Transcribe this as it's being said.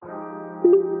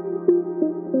Hey,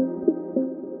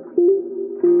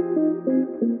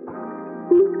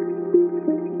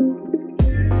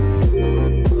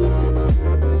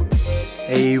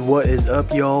 what is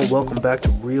up, y'all? Welcome back to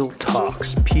Real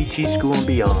Talks, PT School and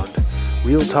Beyond.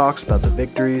 Real talks about the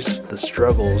victories, the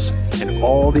struggles, and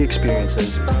all the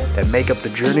experiences that make up the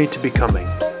journey to becoming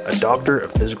a doctor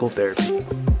of physical therapy.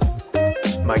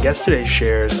 My guest today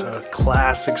shares a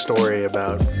classic story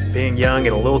about being young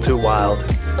and a little too wild,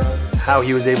 how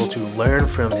he was able to learn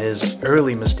from his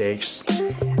early mistakes,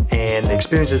 and the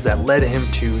experiences that led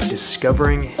him to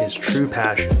discovering his true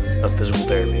passion of physical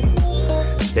therapy.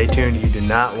 Stay tuned, you do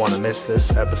not want to miss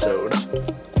this episode.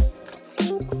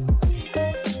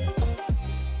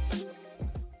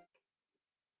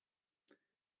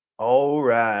 All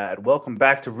right, welcome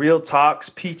back to Real Talks,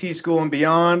 PT School and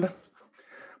Beyond.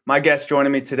 My guest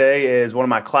joining me today is one of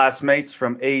my classmates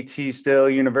from A.T. Still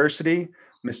University,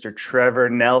 Mr. Trevor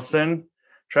Nelson.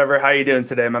 Trevor, how you doing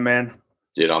today, my man?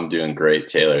 Dude, I'm doing great,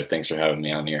 Taylor. Thanks for having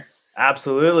me on here.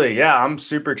 Absolutely. Yeah, I'm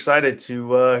super excited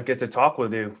to get to talk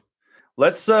with you.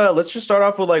 Let's just start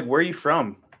off with where are you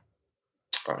from?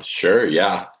 Sure,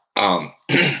 yeah.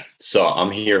 So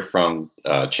I'm here from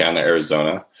Chandler,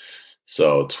 Arizona.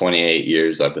 So 28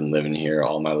 years I've been living here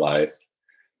all my life.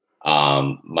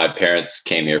 My parents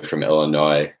came here from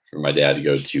Illinois for my dad to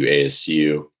go to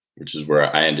ASU, which is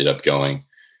where I ended up going.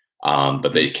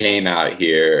 But they came out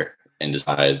here and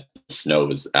decided the snow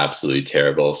was absolutely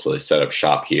terrible. So they set up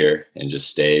shop here and just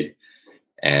stayed.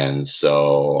 And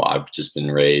so I've just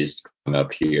been raised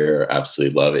up here,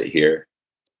 absolutely love it here.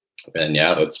 And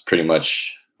yeah, that's pretty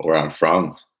much where I'm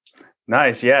from.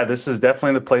 Nice. Yeah, this is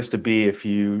definitely the place to be if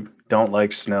you don't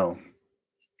like snow.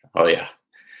 Oh yeah.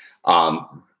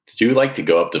 Do you like to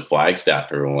go up to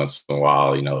Flagstaff every once in a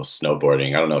while,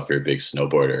 snowboarding? I don't know if you're a big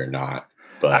snowboarder or not,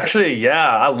 but actually,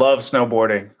 yeah, I love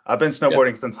snowboarding. I've been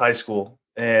snowboarding since high school.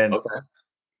 And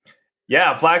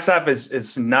yeah, Flagstaff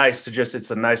is nice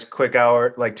it's a nice quick hour,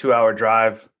 2-hour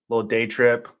drive, little day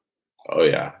trip. Oh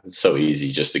yeah. It's so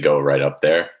easy just to go right up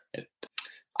there.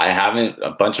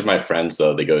 A bunch of my friends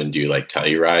though, they go and do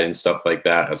Telluride and stuff like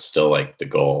that. That's still the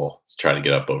goal, to try to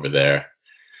get up over there.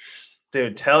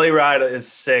 Dude, Telluride is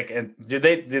sick. And do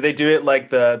they do it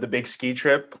like the big ski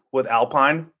trip with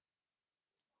Alpine?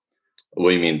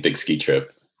 What do you mean big ski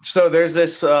trip? So there's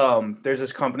this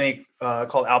company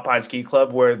called Alpine Ski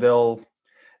Club where they'll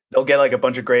get a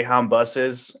bunch of Greyhound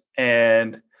buses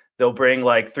and they'll bring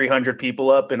 300 people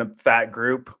up in a fat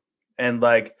group. And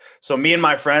so me and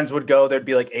my friends would go, there'd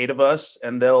be 8 of us,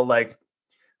 and they'll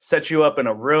set you up in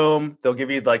a room. They'll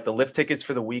give you the lift tickets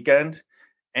for the weekend.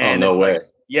 And no way.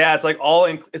 Yeah, it's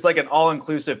it's an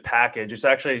all-inclusive package. It's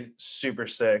actually super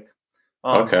sick.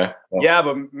 Okay. Well, yeah,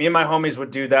 but me and my homies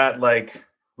would do that.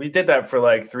 We did that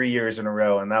for 3 years in a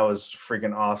row, and that was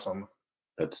freaking awesome.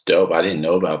 That's dope. I didn't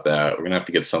know about that. We're gonna have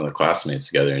to get some of the classmates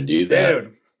together and do that.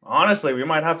 Dude, honestly, we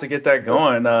might have to get that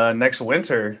going next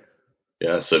winter.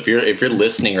 Yeah. So if you're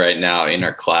listening right now in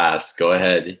our class, go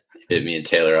ahead, hit me and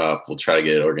Taylor up. We'll try to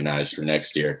get it organized for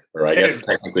next year, or I guess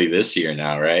technically this year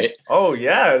now, right? Oh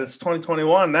yeah, it's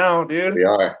 2021 now, dude. We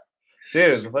are.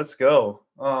 Dude, let's go.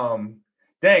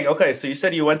 Dang. Okay, so you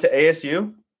said you went to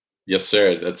ASU? Yes,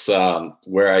 sir. That's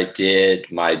where I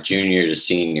did my junior to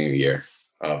senior year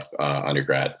of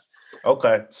undergrad.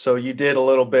 Okay, so you did a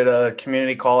little bit of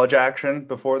community college action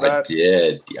before that?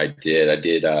 I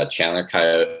did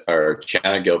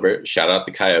Chandler Gilbert. Shout out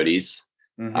the Coyotes.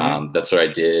 Mm-hmm. That's what I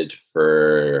did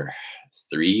for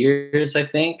 3 years, I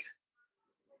think,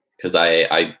 because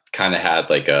I kind of had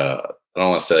I don't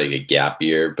want to say a gap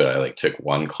year, but I took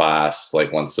one class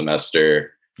one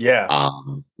semester. Yeah.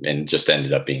 And just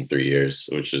ended up being 3 years,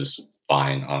 which is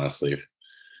fine, honestly.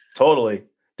 Totally.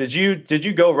 Did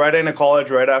you go right into college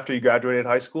right after you graduated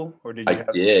high school, or did you? I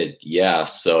did, yeah.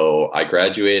 So I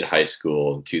graduated high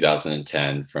school in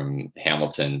 2010 from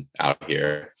Hamilton out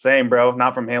here. Same, bro.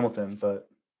 Not from Hamilton, but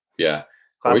yeah.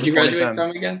 Where'd you graduate from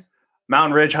again?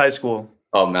 Mountain Ridge High School.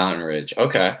 Oh, Mountain Ridge.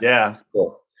 Okay. Yeah.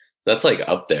 Cool. That's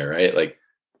up there, right?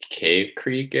 Cave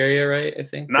Creek area, right? I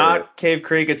think. Not Cave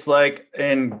Creek. It's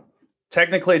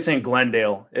technically it's in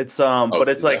Glendale. It's but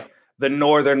it's the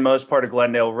northernmost part of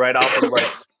Glendale, right off of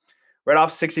right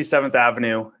off 67th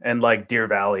Avenue and Deer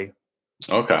Valley.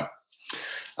 Okay.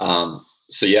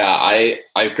 So yeah,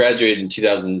 I graduated in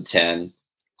 2010.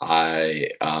 I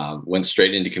went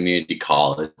straight into community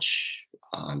college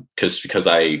because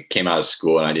I came out of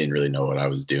school and I didn't really know what I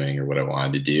was doing or what I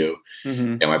wanted to do.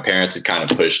 Mm-hmm. And my parents had kind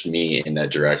of pushed me in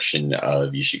that direction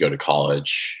of you should go to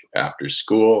college after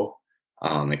school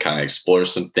and kind of explore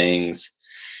some things.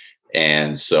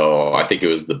 And so I think it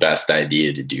was the best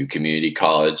idea to do community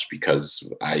college because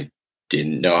I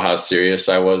didn't know how serious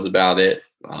I was about it.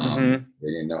 Mm-hmm. I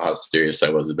didn't know how serious I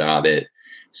was about it.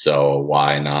 So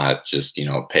why not just,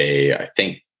 pay, I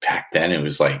think back then it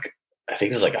was like, I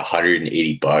think it was like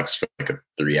 $180 for like a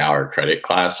 3-hour credit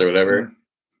class or whatever.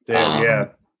 Damn, yeah.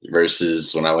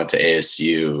 Versus when I went to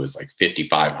ASU, it was like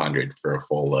 5,500 for a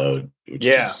full load, which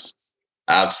Yeah. is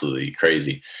absolutely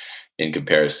crazy in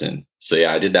comparison. So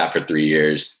yeah, I did that for 3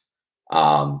 years.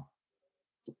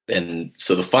 And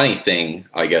so the funny thing,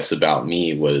 I guess, about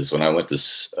me was when I went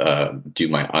to do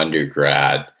my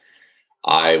undergrad,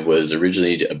 I was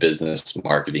originally a business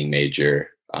marketing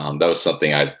major. That was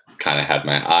something I kind of had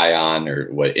my eye on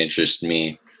or what interested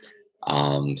me.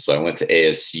 So I went to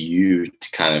ASU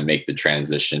to kind of make the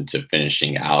transition to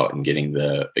finishing out and getting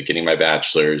my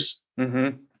bachelor's.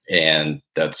 Mm-hmm. And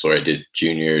that's where I did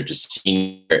junior to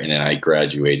senior, and then I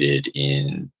graduated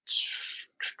in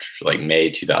like May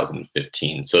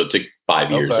 2015. So it took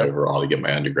 5 years overall to get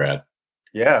my undergrad.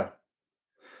 Yeah.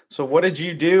 So what did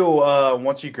you do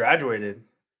once you graduated?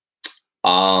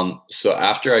 So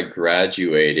after I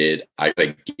graduated, I got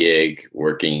a gig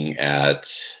working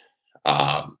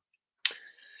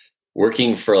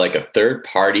for like a third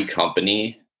party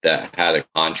company that had a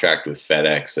contract with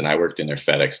FedEx, and I worked in their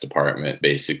FedEx department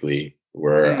basically,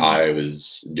 where I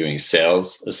was doing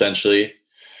sales essentially.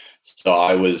 So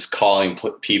I was calling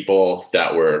people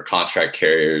that were contract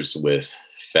carriers with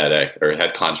FedEx or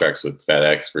had contracts with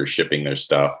FedEx for shipping their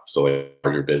stuff. So like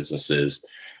larger businesses.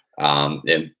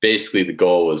 And basically the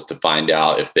goal was to find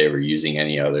out if they were using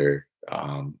any other,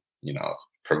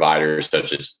 providers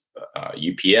such as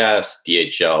UPS,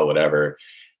 DHL, whatever,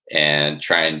 and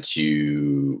trying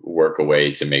to work a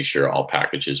way to make sure all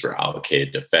packages were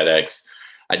allocated to FedEx.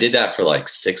 I did that for like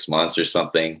 6 months or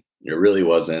something. It really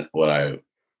wasn't what I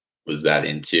was that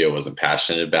into. I wasn't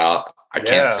passionate about. I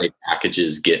can't say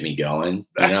packages get me going.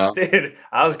 Dude,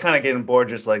 I was kind of getting bored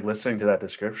just like listening to that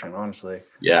description, honestly.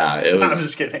 Yeah, it was. I'm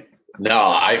just kidding. No,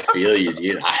 I feel you,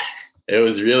 dude. It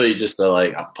was really just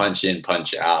a punch in,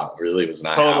 punch out. It really was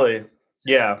not totally. happening.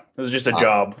 Yeah, it was just a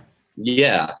job.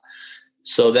 Yeah.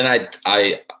 So then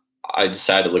I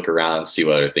decided to look around and see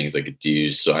what other things I could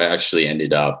do. So I actually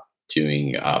ended up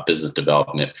doing business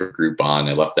development for Groupon.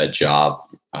 I left that job,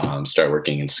 started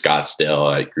working in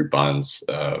Scottsdale at Groupon's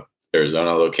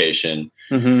Arizona location.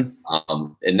 Mm-hmm.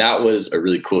 And that was a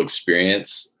really cool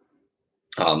experience.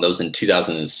 That was in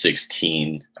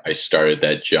 2016. I started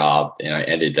that job and I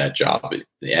ended that job at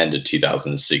the end of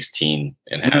 2016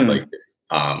 and had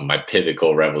my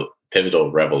pivotal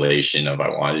revelation of I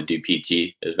wanted to do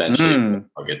PT eventually.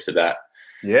 I'll get to that.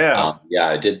 Yeah.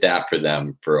 I did that for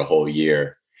them for a whole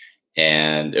year.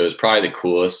 And it was probably the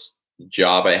coolest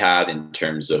job I had in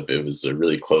terms of it was a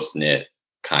really close-knit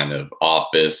kind of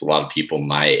office, a lot of people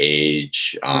my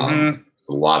age, a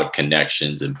lot of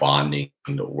connections and bonding,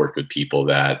 to work with people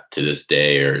that to this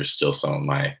day are still some of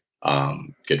my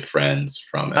good friends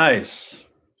from it.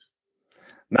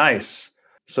 Nice.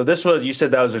 So you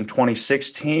said that was in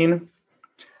 2016.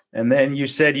 And then you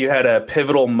said you had a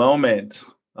pivotal moment.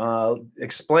 Go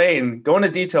into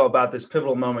detail about this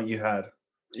pivotal moment you had.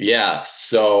 Yeah.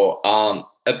 So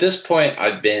at this point,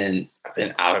 I've been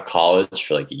out of college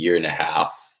for like a year and a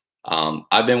half.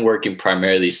 I've been working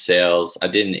primarily sales. I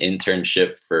did an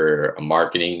internship for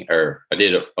I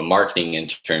did a marketing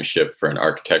internship for an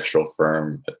architectural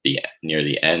firm near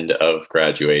the end of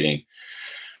graduating.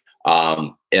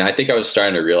 And I think I was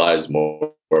starting to realize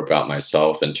more about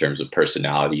myself in terms of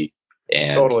personality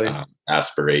and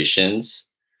aspirations.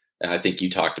 And I think you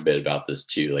talked a bit about this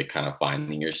too, like kind of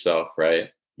finding yourself, right?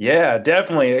 Yeah,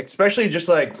 definitely. Especially just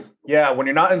like, when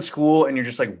you're not in school and you're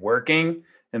just like working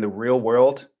in the real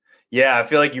world. Yeah, I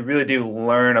feel like you really do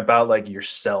learn about like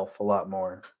yourself a lot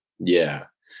more. Yeah.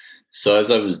 So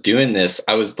as I was doing this,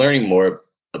 I was learning more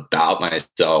about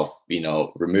myself,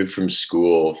 removed from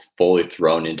school, fully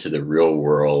thrown into the real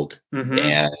world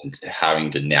and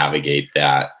having to navigate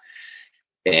that.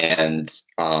 And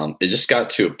it just got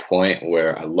to a point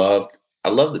where I loved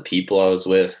the people I was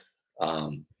with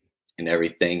and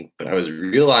everything, but I was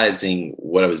realizing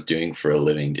what I was doing for a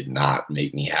living did not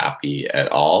make me happy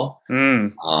at all.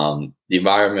 The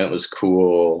environment was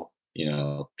cool,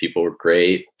 people were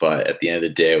great, but at the end of the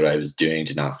day, what I was doing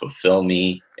did not fulfill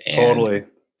me and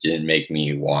didn't make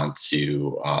me want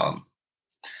to.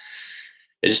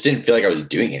 It just didn't feel like I was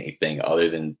doing anything other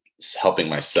than helping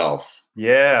myself.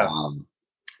 Yeah.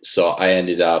 So I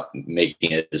ended up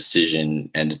making a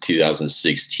decision end of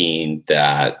 2016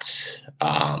 that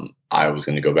I was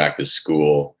going to go back to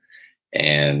school,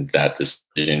 and that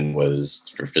decision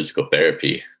was for physical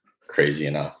therapy. Crazy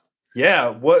enough. Yeah.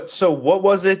 What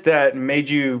was it that made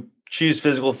you choose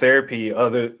physical therapy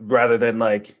rather than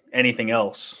like anything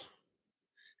else?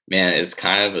 Man, it's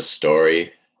kind of a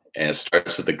story, and it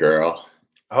starts with a girl.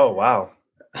 Oh, wow.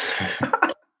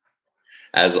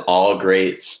 As all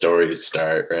great stories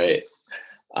start, right?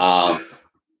 Um,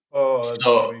 Oh, that's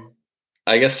so funny.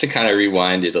 I guess to kind of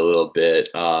rewind it a little bit,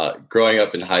 growing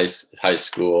up in high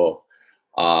school,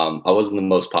 I wasn't the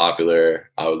most popular.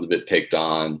 I was a bit picked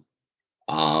on.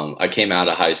 I came out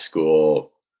of high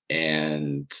school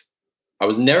and I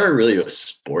was never really a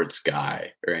sports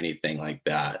guy or anything like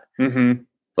that. Mhm.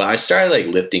 But I started like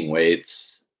lifting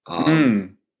weights,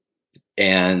 Mm.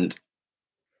 and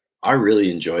I really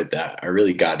enjoyed that. I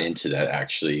really got into that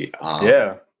actually.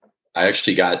 Yeah. I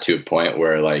actually got to a point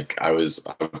where like I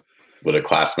would have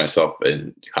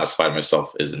classified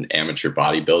myself as an amateur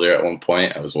bodybuilder at one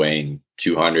point. I was weighing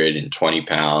 220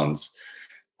 pounds.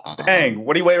 Um, Dang.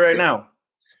 What do you weigh right now?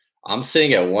 I'm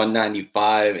sitting at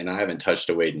 195 and I haven't touched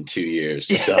a weight in 2 years.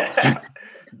 So Yeah.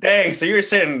 Dang. So you're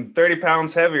sitting 30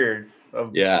 pounds heavier.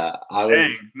 yeah,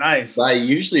 Dang. Nice. I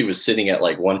usually was sitting at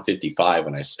like 155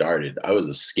 when I started. I was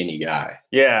a skinny guy.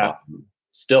 Yeah.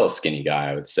 Still a skinny guy,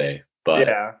 I would say. But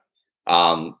Yeah.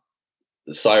 um,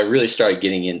 so I really started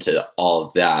getting into all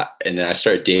of that. And then I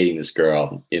started dating this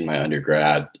girl in my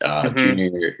undergrad,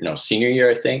 Mhm. senior year,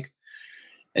 I think.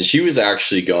 And she was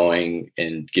actually going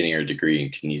and getting her degree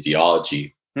in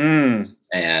kinesiology. Mm.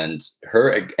 And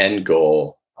her end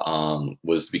goal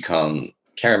was to become,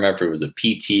 can't remember if it was a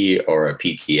PT or a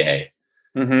PTA.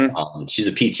 Mhm. She's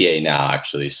a PTA now,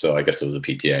 actually. So I guess it was a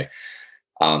PTA.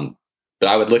 Um, but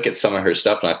I would look at some of her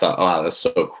stuff and I thought, oh, that's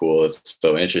so cool. It's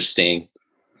so interesting.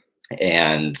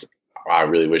 And I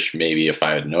really wish maybe if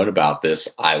I had known about this,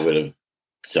 I would have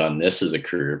done this as a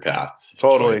career path, joined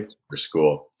Totally. for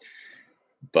school.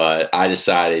 But I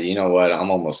decided, you know what,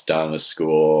 I'm almost done with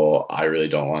school. I really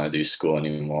don't want to do school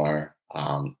anymore.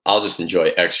 I'll just enjoy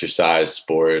exercise,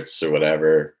 sports, or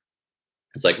whatever.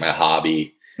 It's like my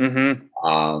hobby. Mhm.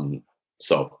 Um,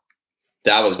 so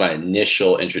that was my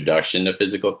initial introduction to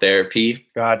physical therapy.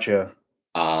 Gotcha.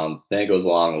 Then it goes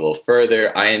along a little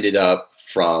further. I ended up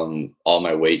from all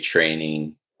my weight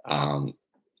training. Um,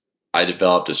 I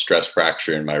developed a stress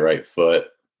fracture in my right foot.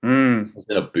 I Mm. was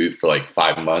in a boot for like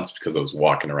 5 months because I was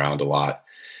walking around a lot.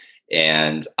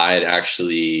 And I had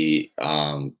actually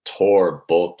tore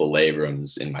both the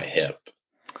labrums in my hip.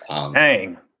 Um,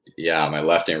 Dang. yeah, my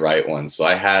left and right ones. So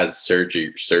I had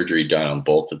surgery done on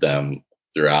both of them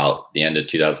throughout the end of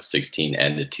 2016,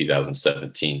 end of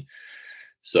 2017.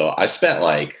 So I spent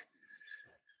like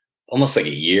almost like a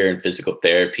year in physical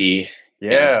therapy,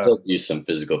 and I Yeah. still do some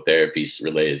physical therapy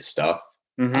related stuff.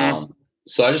 Mhm.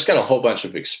 So I just got a whole bunch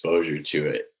of exposure to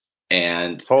it.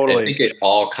 And I Totally. think it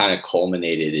all kind of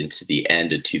culminated into the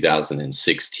end of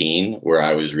 2016, where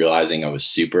I was realizing I was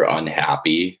super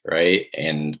unhappy, right?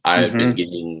 And I had been Mhm.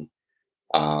 getting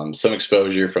some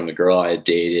exposure from the girl I had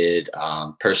dated,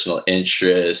 personal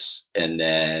interests, and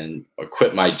then I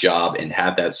quit my job and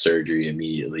had that surgery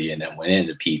immediately, and then went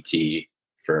into PT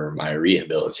for my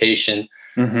rehabilitation.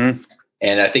 Mhm.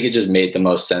 And I think it just made the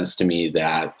most sense to me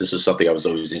that this was something I was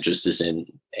always interested in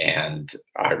and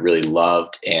I really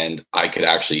loved, and I could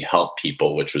actually help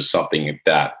people, which was something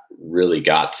that really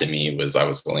got to me was I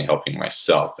was only helping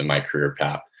myself in my career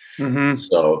path. Mhm.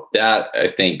 So that I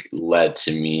think led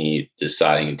to me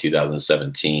deciding in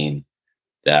 2017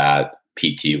 that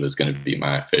PT was going to be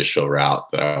my official route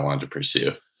that I wanted to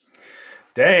pursue.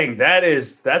 Dang,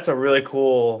 that's a really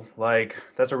cool, like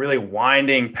that's a really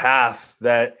winding path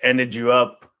that ended you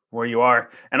up where you are.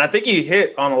 And I think you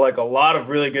hit on like a lot of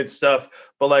really good stuff,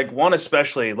 but like one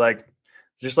especially like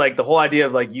just like the whole idea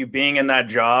of like you being in that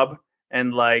job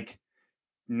and like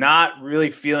not really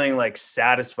feeling like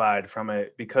satisfied from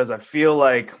it, because I feel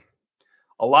like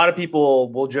a lot of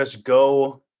people will just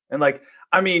go and like,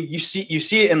 I mean, you see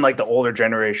it in like the older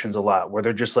generations a lot where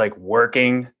they're just like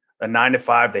working a 9 to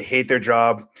 5. They hate their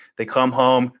job. They come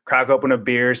home, crack open a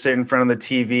beer, sit in front of the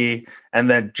TV, and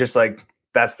then just like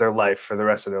that's their life for the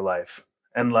rest of their life.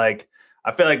 And like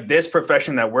I feel like this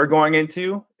profession that we're going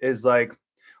into is like,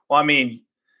 well, I mean,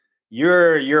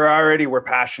 you're already were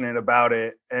passionate about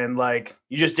it, and like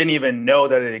you just didn't even know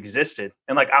that it existed.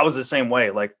 And like I was the same way.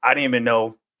 Like I didn't even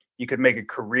know you could make a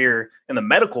career in the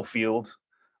medical field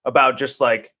about just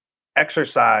like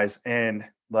exercise and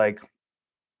like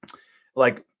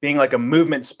being like a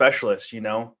movement specialist, you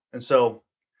know? And so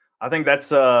I think that's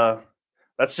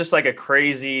just like a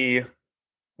crazy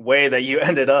way that you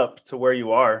ended up to where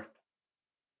you are.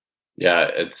 Yeah,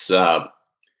 it's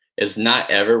not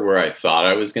ever where I thought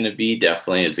I was going to be,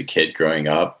 definitely as a kid growing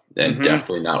up, and Mhm.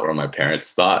 definitely not where my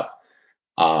parents thought.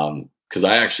 Because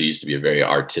I actually used to be a very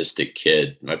artistic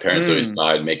kid. My parents always Mm.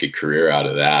 thought I'd make a career out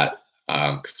of that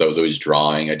because I was always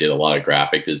drawing. I did a lot of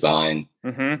graphic design,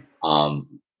 Mm-hmm.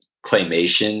 um,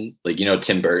 claymation, like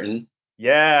Tim Burton.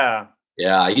 Yeah,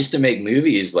 Yeah, I used to make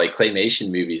movies like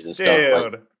claymation movies and stuff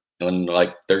like dude. when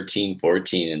like 13,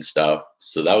 14 and stuff.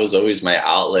 So that was always my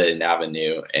outlet and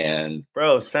avenue. And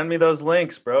Bro, send me those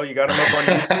links, bro. You got them up on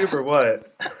YouTube or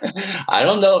what? I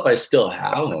don't know if I still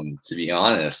have them, to be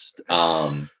honest.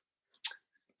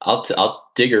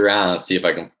 I'll dig around and see if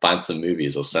I can find some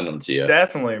movies. I'll send them to you.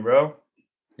 Definitely, bro.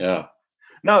 Yeah.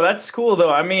 No, that's cool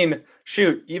though. I mean,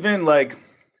 shoot, even like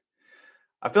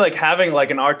I feel like having like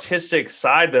an artistic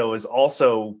side though is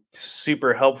also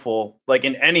super helpful. Like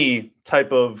in any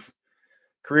type of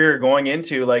career going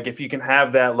into, like if you can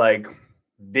have that like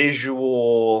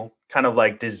visual kind of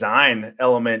like design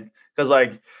element, because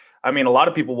like I mean, a lot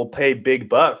of people will pay big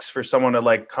bucks for someone to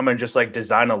like come and just like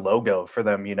design a logo for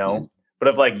them, you know. Mhm. But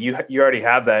if like you already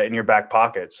have that in your back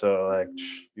pocket, so like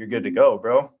you're good to go,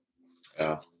 bro.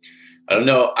 Yeah. I don't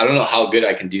know. I don't know how good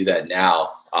I can do that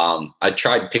now. I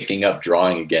tried picking up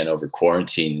drawing again over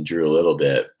quarantine and drew a little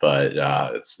bit, but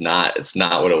it's not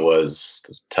what it was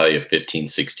to tell you 15,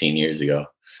 16 years ago.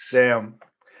 Damn.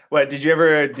 What did you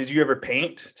ever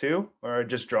paint too, or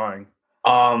just drawing?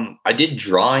 I did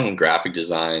drawing and graphic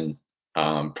design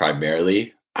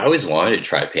primarily. I always wanted to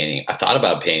try painting. I thought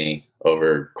about painting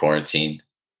over quarantine.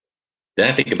 Then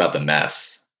I think about the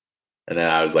mess. And then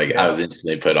I was like, I Yeah. was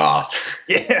instantly put off.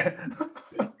 Yeah.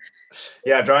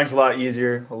 Yeah, drawing's a lot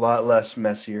easier, a lot less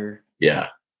messier. Yeah.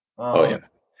 Oh yeah. Um,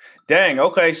 dang.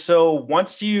 Okay, so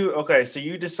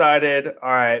you decided, all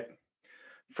right,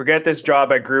 forget this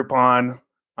job at Groupon.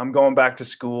 I'm going back to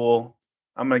school.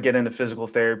 I'm gonna get into physical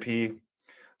therapy.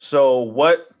 So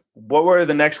what were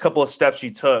the next couple of steps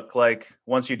you took, like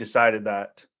once you decided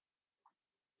that?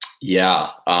 Yeah.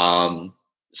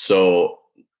 So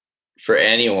for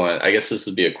anyone, I guess this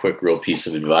would be a quick, real piece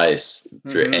of advice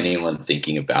for Mm-hmm. anyone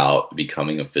thinking about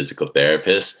becoming a physical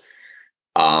therapist.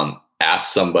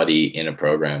 Ask somebody in a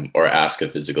program or ask a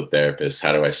physical therapist,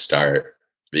 how do I start?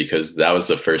 Because that was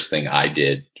the first thing I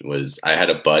did. Was I had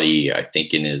a buddy, I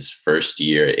think in his first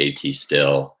year at AT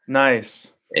Still,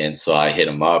 Nice. and so I hit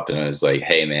him up and I was like,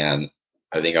 hey man,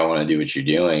 I think I want to do what you're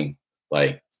doing.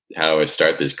 Like, how do I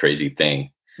start this crazy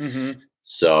thing? Mm-hmm.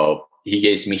 So he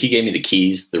gave me the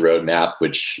keys, the roadmap,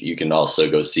 which you can also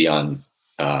go see on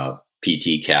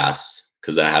PT Cast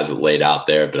because that has it laid out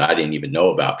there. But I didn't even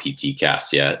know about PT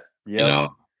Cast yet. You Yep.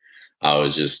 know, I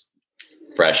was just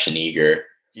fresh and eager.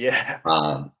 Yeah.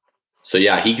 So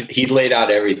yeah, he laid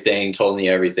out everything, told me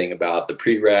everything about the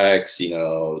prereqs,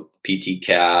 PT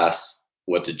Cast,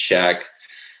 what to check.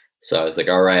 So I was like,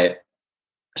 all right.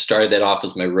 Started that off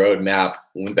as my roadmap,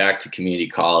 went back to community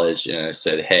college and I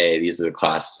said, hey, these are the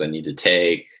classes I need to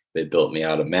take. They built me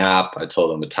out a map. I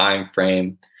told them a time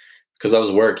frame because I was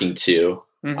working too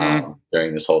Mm-hmm.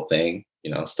 during this whole thing,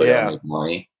 still got to Yeah. make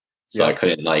money. So I Yep.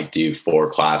 couldn't like do 4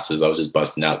 classes. I was just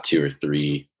busting out 2 or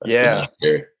 3 a Yeah.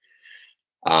 semester.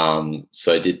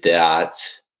 So I did that.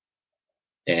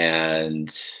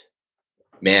 And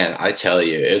man, I tell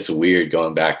you, it's weird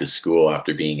going back to school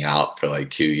after being out for like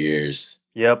 2 years.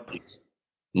 Yep.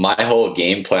 My whole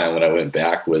game plan when I went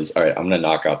back was, all right, I'm going to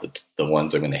knock out the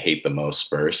ones I'm going to hate the most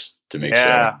first to make sure I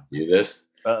Yeah. can do this.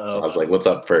 So I Uh-oh. was like, what's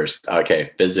up first?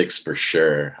 Okay, physics for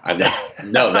sure. I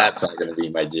know that's not going to be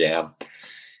my jam.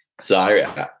 So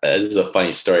this is a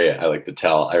funny story I like to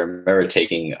tell. I remember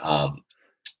taking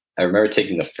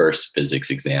the first physics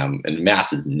exam, and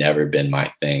math has never been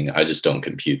my thing. I just don't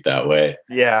compute that way.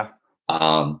 Yeah.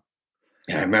 And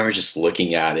I remember just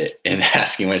looking at it and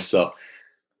asking myself,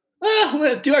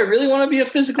 do I really want to be a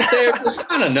physical therapist?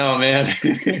 I don't know, man.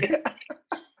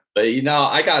 But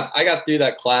I got through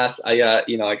that class. I got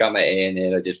my A in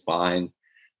it. I did fine.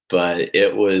 But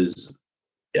it was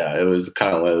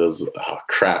kind of one of those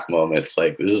crap moments.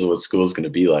 Like, this is what school's going to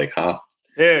be like, huh?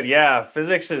 Dude, yeah,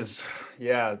 physics is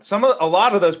a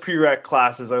lot of those prereq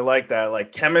classes are like that.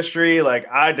 Like chemistry,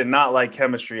 like I did not like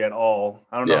chemistry at all.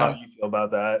 I don't know how Yeah. you feel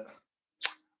about that.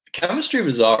 Chemistry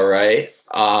was all right.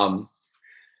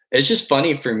 It's just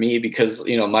funny for me because,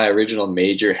 my original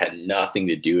major had nothing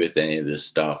to do with any of this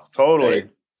stuff. Totally. Right?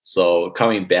 So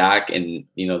coming back and,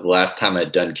 the last time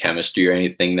I'd done chemistry or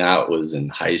anything, that was in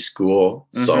high school.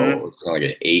 So Mhm. it's like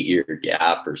an 8-year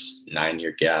gap or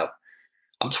 9-year gap.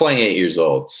 I'm 28 years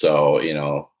old. So,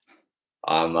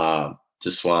 I'm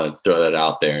just want to throw that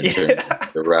out there in terms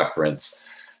of the reference.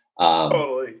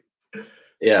 Totally.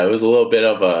 yeah, it was a little bit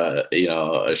of a,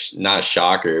 not a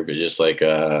shocker, but just like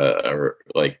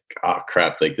like, oh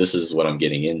crap, like this is what I'm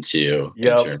getting into in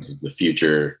Yep. terms of the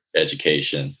future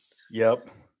education. Yep.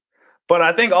 But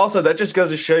I think also that just goes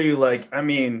to show you, like, I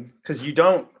mean, because you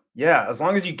don't, yeah, as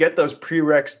long as you get those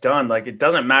prereqs done, like, it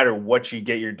doesn't matter what you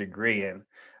get your degree in.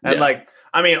 And Yeah. like,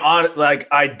 I mean, on like,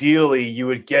 ideally, you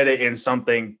would get it in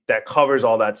something that covers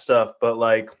all that stuff. But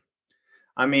like,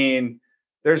 I mean,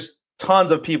 there's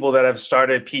tons of people that have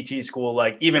started PT school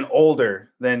like even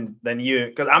older than you,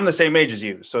 because I'm the same age as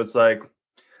you. So it's like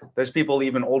there's people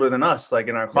even older than us, like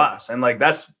in our Yeah. class, and like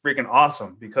that's freaking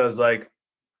awesome because like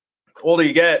the older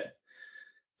you get,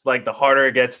 it's like the harder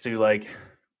it gets to like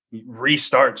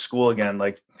restart school again,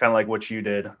 like kind of like what you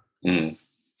did. Mhm.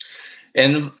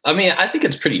 And I mean, I think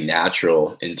it's pretty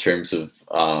natural in terms of,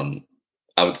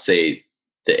 I would say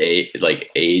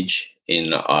age in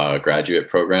graduate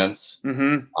programs.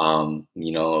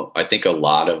 Mm-hmm. I think a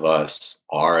lot of us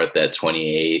are at that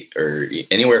 28 or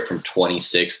anywhere from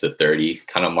 26 to 30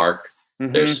 kind of mark. They're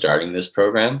Mm-hmm. starting this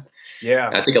program. Yeah.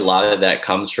 And I think a lot of that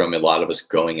comes from a lot of us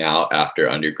going out after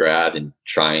undergrad and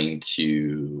trying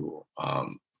to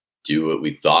do what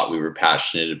we thought we were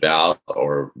passionate about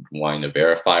or wanting to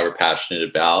verify we're passionate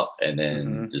about, and then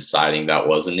Mm-hmm. deciding that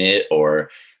wasn't it,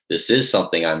 or this is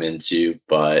something I'm into,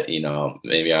 but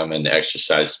maybe I'm an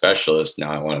exercise specialist.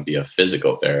 Now I want to be a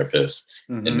physical therapist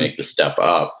and Mm-hmm. make the step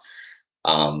up.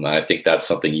 I think that's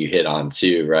something you hit on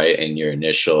too, right? In your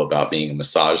initial about being a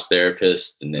massage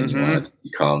therapist, and then you Mm-hmm. wanted to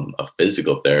become a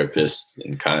physical therapist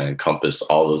and kind of encompass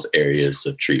all those areas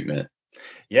of treatment.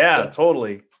 Yeah, So,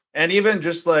 totally. And even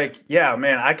just like, yeah,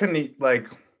 man, I couldn't like,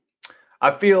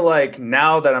 I feel like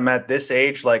now that I'm at this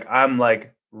age, like I'm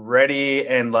like ready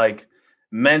and like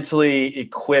mentally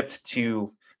equipped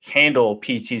to handle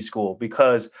PT school,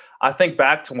 because I think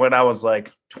back to when I was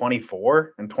like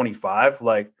 24 and 25,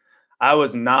 like I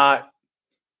was not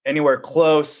anywhere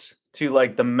close to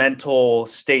like the mental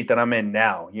state that I'm in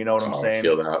now. You know what I'm oh, I saying?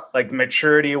 feel that. Like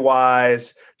maturity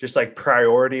wise, just like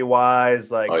priority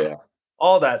wise, Oh like yeah.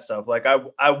 all that stuff. Like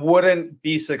I wouldn't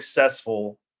be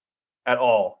successful at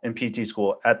all in PT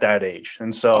school at that age.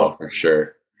 And so Oh, for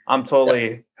sure. I'm Yeah.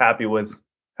 totally happy with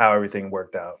how everything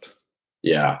worked out.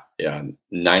 Yeah. Yeah.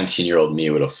 19-year-old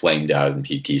me would have flamed out in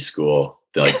PT school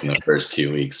like in the first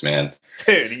 2 weeks, man.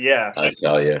 Dude, yeah. I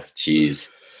tell you,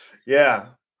 geez. Yeah.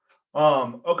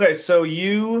 Okay, so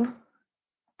you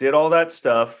did all that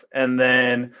stuff and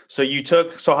then so you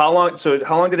took how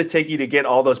long did it take you to get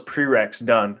all those prereqs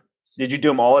done? Did you do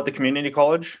them all at the community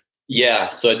college? Yeah.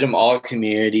 So I did them all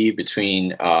community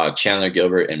between Chandler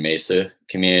Gilbert and Mesa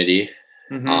community.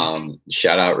 Mm-hmm.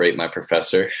 Shout out, rate my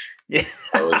professor. Yeah.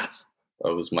 That was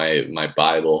that was my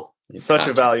Bible. Such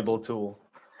a valuable tool.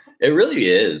 It really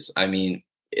is. I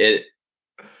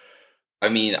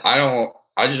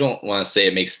just don't want to say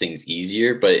it makes things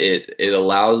easier, but it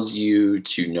allows you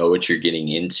to know what you're getting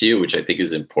into, which I think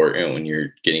is important when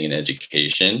you're getting an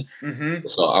education. Mm-hmm.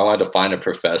 So I wanted to find a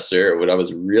professor. What I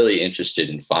was really interested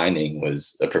in finding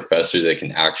was a professor that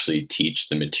can actually teach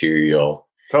the material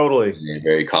Totally. in a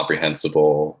very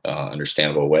comprehensible,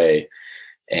 understandable way.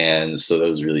 And so that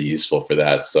was really useful for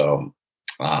that. So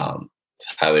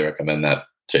highly recommend that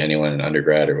to anyone in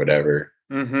undergrad or whatever.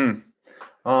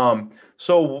 Mm-hmm.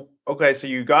 So okay, so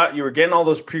you were getting all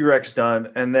those prereqs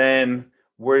done, and then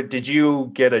where did you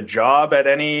get a job at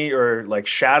any or like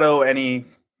shadow any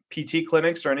PT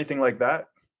clinics or anything like that?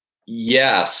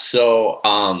 Yeah. So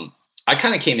I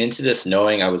kind of came into this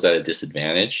knowing I was at a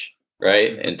disadvantage,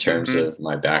 right, in terms Mm-hmm. of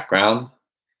my background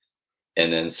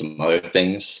and then some other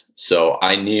things. So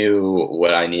I knew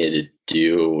what I needed to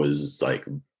do was like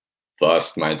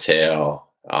bust my tail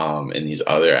in these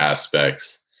other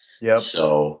aspects. Yep.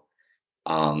 So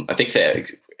I think to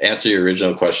answer your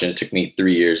original question, it took me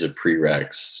 3 years of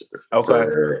prereqs Okay.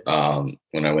 for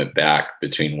when I went back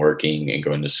between working and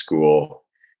going to school.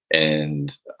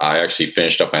 And I actually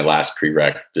finished up my last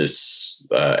prereq this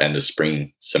end of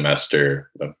spring semester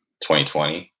of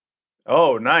 2020.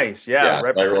 Oh, nice. Yeah, Yeah,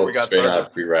 right so I before we rolled got straight out started.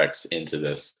 of prereqs into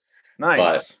this. But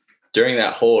Nice. during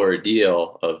that whole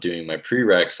ordeal of doing my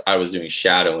prereqs, I was doing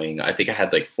shadowing. I think I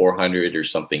had like 400 or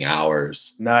something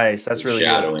hours Nice. of That's really good.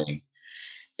 shadowing,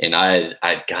 and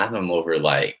I'd gotten them over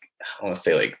like I want to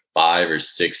say like 5 or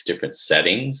 6 different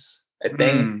settings, I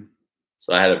think. Hmm.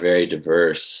 So I had a very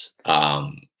diverse,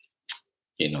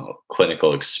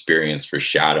 clinical experience for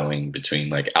shadowing between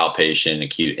like outpatient,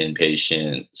 acute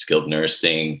inpatient, skilled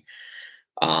nursing.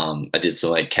 I did some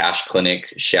like cash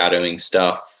clinic shadowing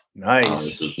stuff, which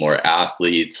Nice. was more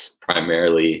athletes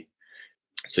primarily.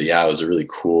 So yeah, it was a really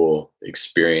cool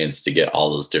experience to get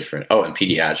all those different. Oh, and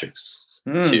pediatrics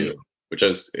Hmm. too. which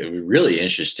was really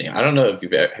interesting. I don't know if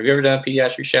have you ever done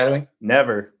pediatric shadowing?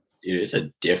 Never. Dude, it's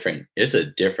a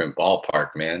different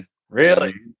ballpark, man. I Really?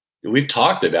 mean, we've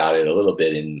talked about it a little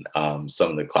bit in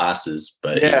some of the classes,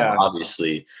 but Yeah.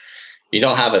 obviously, you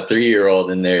don't have a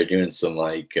 3-year-old in there doing some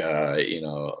like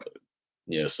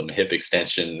some hip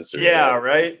extensions or Yeah, whatever.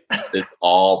 right? It's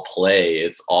all play,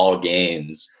 it's all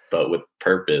games, but with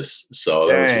purpose. So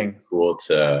that was really Dang. cool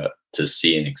to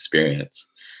see and experience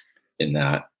in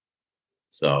that.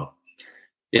 So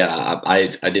yeah,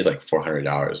 I did like 400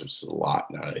 hours, which is a lot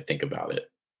now that I think about it.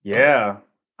 But Yeah.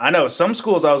 I know some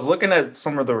schools, I was looking at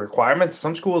some of the requirements.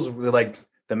 Some schools were like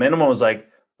the minimum was like,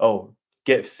 oh,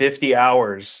 get 50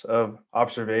 hours of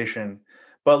observation.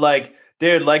 But like,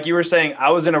 dude, like you were saying,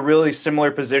 I was in a really similar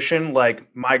position. Like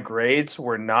my grades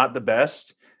were not the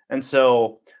best. And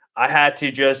so I had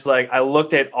to just like, I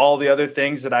looked at all the other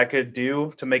things that I could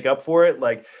do to make up for it,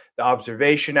 like the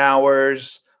observation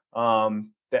hours,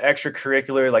 the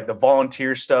extracurricular, like the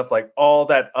volunteer stuff, like all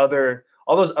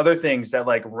those other things that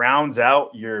like rounds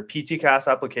out your PT-CAS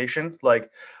application. Like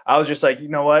I was just like, you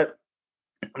know what?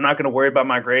 I'm not going to worry about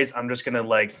my grades. I'm just going to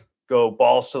like go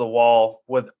balls to the wall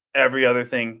with every other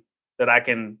thing that I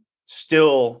can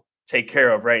still take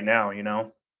care of right now, you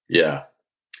know? yeah,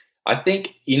 I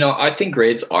think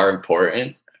grades are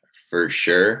important for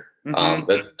sure. Hmm.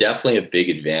 That's definitely a big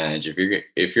advantage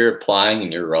if you're applying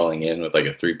and you're rolling in with like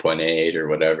a 3.8 or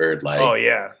whatever. Oh Like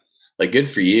yeah, good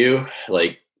for you.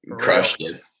 Like for real. crushed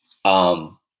it.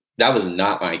 Um, that was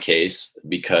not my case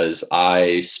because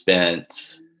I spent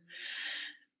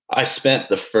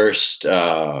the first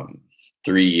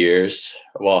 3 years.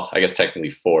 Well, I guess technically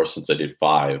four since I did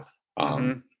five. Um,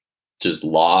 Hmm. just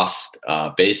lost,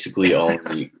 basically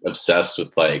only obsessed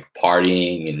with like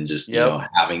partying and just, Yep.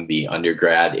 having the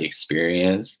undergrad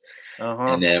experience. And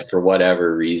Uh-huh. then for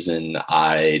whatever reason,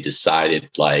 I decided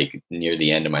like near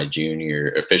the end of my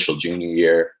official junior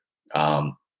year,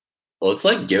 um, let's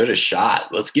like give it a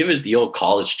shot. Let's give it the old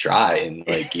college try and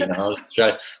like,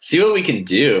 try see what we can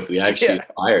do if we actually Yeah.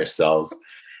 apply ourselves.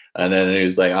 And then it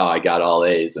was like, oh, I got all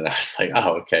A's. And I was like,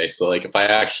 oh, okay. So like if I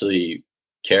actually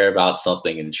care about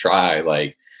something and try,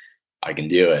 like I can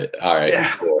do it. All right,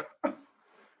 Yeah. cool.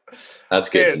 That's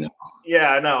good to Dude. know.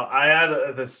 Yeah, no, I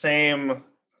had the same.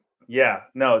 Yeah,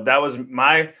 no, that was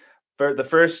my for the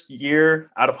first year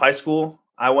out of high school.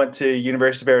 I went to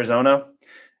University of Arizona,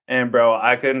 and bro,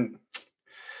 I couldn't.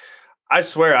 I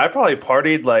swear, I probably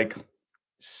partied like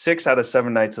 6 out of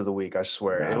 7 nights of the week. I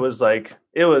swear, it Yeah. was like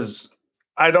it was.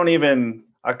 I don't even.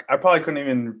 I probably couldn't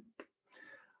even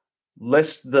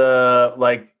list the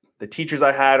teachers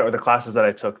I had or the classes that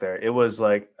I took there. It was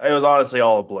honestly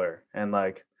all a blur, and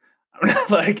like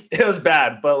like it was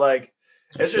bad, but like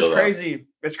I it's just feel that. crazy.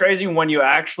 It's crazy when you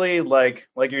actually like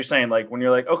you're saying, like when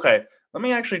you're like, okay, let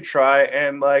me actually try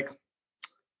and like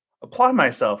apply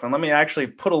myself and let me actually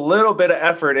put a little bit of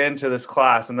effort into this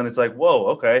class. And then it's like, whoa,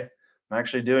 okay, I'm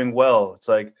actually doing well. It's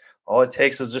like all it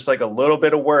takes is just like a little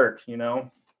bit of work, you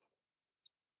know?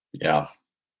 Yeah.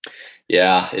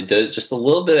 Yeah. It does just a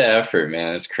little bit of effort,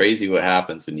 man. It's crazy what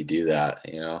happens when you do that.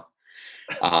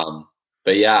 Um,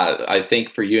 but yeah, I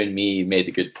think for you and me, you made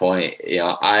a good point.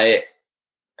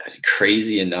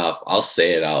 Crazy enough, I'll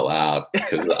say it out loud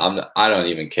because I don't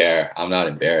even care. I'm not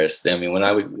embarrassed. I mean, when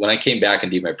I came back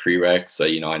and did my prereqs, so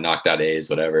I knocked out A's,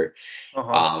 whatever.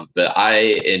 Uh-huh. But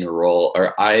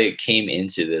I came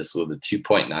into this with a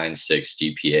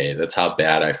 2.96 GPA. That's how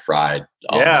bad I fried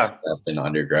all my Yeah. stuff in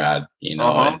undergrad.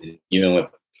 Uh-huh. And even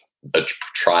with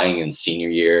trying in senior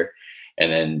year,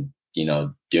 and then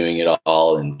doing it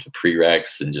all in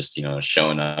prereqs and just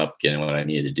showing up, getting what I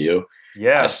needed to do. I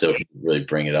Yeah. still can't really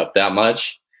bring it up that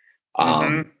much.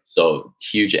 Mm-hmm. So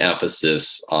huge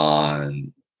emphasis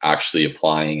on actually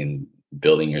applying and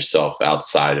building yourself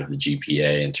outside of the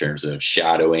GPA in terms of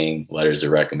shadowing, letters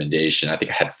of recommendation. I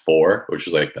think I had 4, which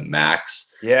was like the max.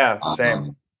 Yeah. Same.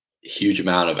 Um, Huge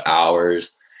amount of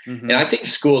hours. And Mm-hmm. I think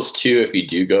schools too, if you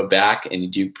do go back and you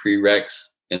do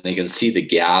prereqs and they can see the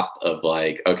gap of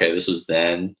like, okay, this was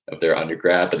then of their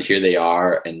undergrad, but here they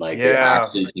are and like they're Yeah.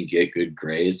 actually can get good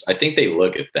grades. I think they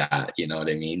look at that, you know what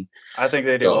I mean? I think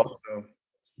they do So also.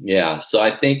 yeah. So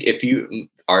I think if you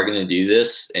are gonna do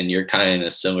this and you're kind of in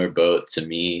a similar boat to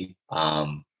me,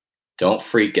 don't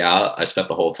freak out. I spent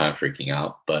the whole time freaking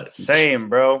out, but Same,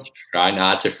 bro. try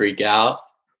not to freak out.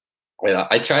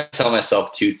 I try to tell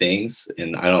myself 2 things,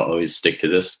 and I don't always stick to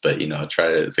this, but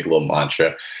it's like a little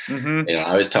mantra. Mm-hmm. I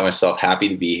always tell myself happy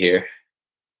to be here.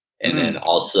 And then Mm.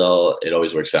 also it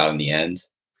always works out in the end.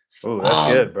 Oh, that's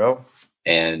Um, good, bro.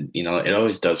 and it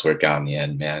always does work out in the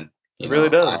end, man. It really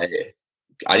does. I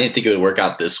I didn't think it would work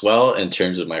out this well in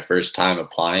terms of my first time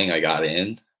applying. I got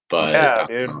in, but Yeah,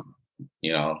 dude.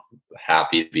 you know,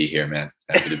 happy to be here, man.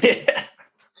 Happy to be. Yeah,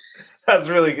 that's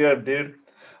really good, dude.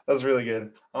 That's really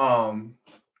good.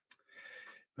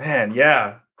 Man,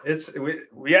 yeah.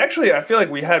 We actually I feel like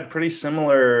we had pretty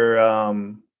similar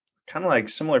kind of like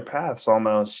similar paths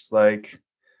almost like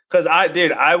cuz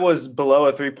I was below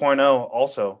a 3.0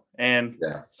 also and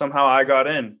Yeah. somehow I got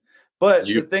in. Did But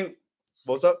the you? thing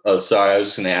what's up? Oh, sorry. I was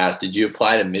just gonna ask. Did you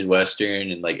apply to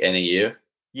Midwestern and like NAU?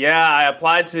 Yeah, I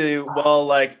applied to well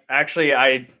like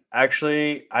I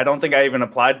don't think I even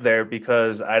applied there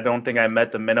because I don't think I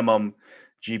met the minimum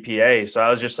GPA. So I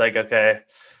was just like, okay,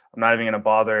 I'm not even going to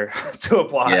bother to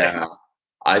apply. Yeah,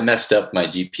 I messed up my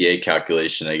GPA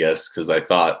calculation, I guess, because I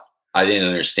thought I didn't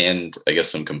understand, I guess,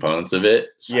 some components of it.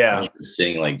 So I Yeah. was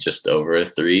sitting like just over a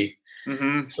 3.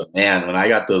 Mhm. So man, when I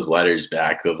got those letters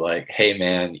back of like, "Hey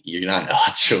man, you're not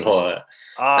eligible," that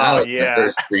Oh, was the yeah.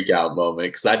 first freak out moment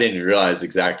because I didn't realize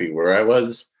exactly where I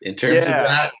was in terms of Yeah.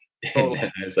 that. And Totally.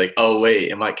 then I was like, "Oh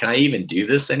wait, can I even do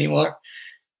this anymore?"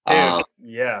 Dude, Um,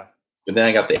 yeah. but then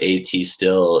I got the AT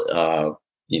still,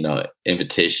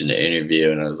 invitation to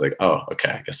interview, and I was like, "Oh, okay,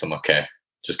 I guess I'm okay.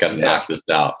 Just got to Yeah. knock this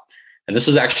out." And this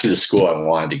was actually the school I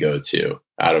wanted to go to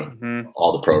out of Mhm.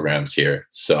 all the programs here.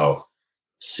 So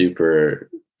super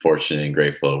fortunate and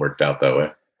grateful it worked out that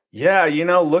way. Yeah,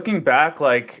 looking back,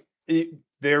 like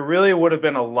there really would have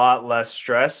been a lot less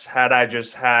stress had I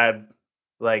just had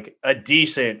like a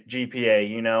decent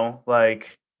GPA,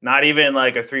 like not even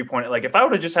like a 3 point. Like if I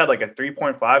would have just had like a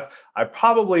 3.5, I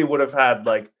probably would have had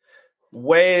like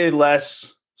way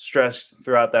less stress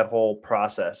throughout that whole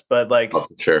process. But like Oh,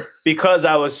 for sure. because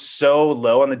I was so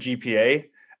low on the GPA,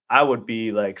 I would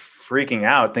be like freaking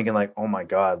out, thinking like, oh my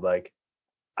God, like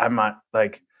I'm not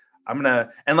like I'm gonna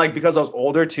and like because I was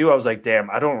older too, I was like, damn,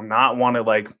 I don't not want to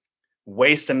like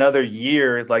waste another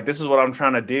year. Like this is what I'm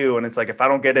trying to do. And it's like if I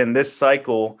don't get in this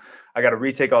cycle, I gotta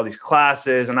retake all these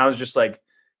classes. And I was just like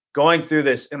going through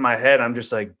this in my head. I'm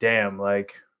just like, damn,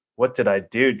 like what did I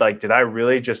do? Like, did I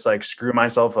really just like screw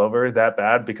myself over that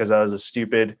bad because I was a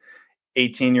stupid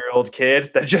 18-year-old kid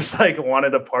that just like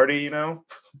wanted a party?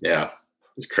 Yeah.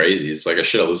 It's crazy. It's like I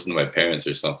should have listened to my parents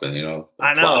or something, I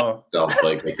apply know. myself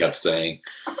like they kept saying.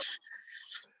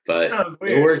 But That was it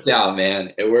weird. worked out,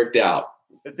 man. It worked out.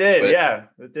 It did, But yeah,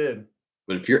 it did.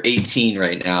 but if you're 18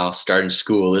 right now, starting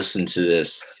school, listen to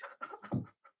this.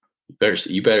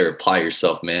 You better apply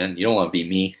yourself, man. You don't want to be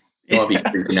me. You don't want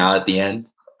to be freaking out at the end.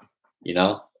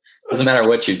 Doesn't matter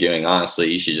what you're doing. Honestly,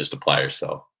 you should just apply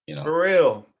yourself. For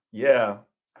real. Yeah.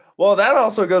 Well, that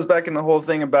also goes back in the whole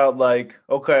thing about like,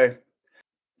 okay,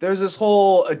 there's this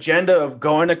whole agenda of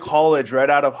going to college right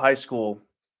out of high school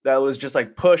that was just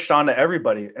like pushed onto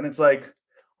everybody. And it's like,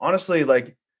 honestly,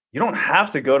 like you don't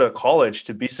have to go to college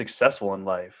to be successful in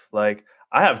life. Like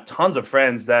I have tons of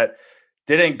friends that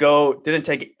didn't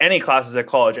take any classes at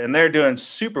college and they're doing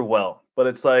super well. But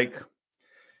it's like,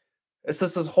 it's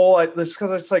just this whole, this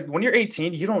because it's like when you're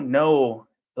 18, you don't know,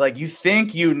 like you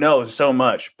think you know so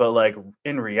much, but like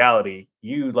in reality,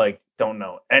 you like don't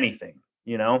know anything.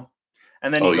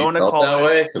 And then Oh, you go you into felt that college.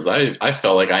 way? Because I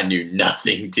felt like I knew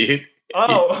nothing, dude.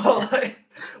 Oh,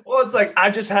 well, it's like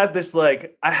I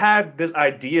had this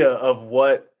idea of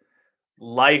what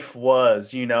life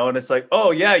was, and it's like,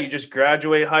 oh yeah, you just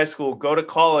graduate high school, go to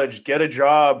college, get a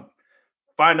job,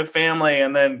 find a family,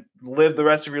 and then live the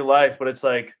rest of your life. But it's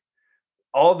like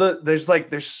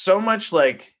there's so much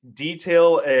like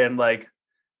detail and like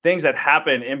things that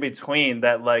happen in between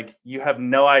that like you have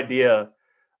no idea,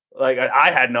 like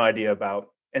I had no idea about.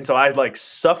 And so I like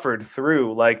suffered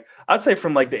through like I'd say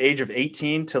from like the age of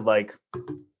 18 to like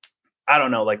I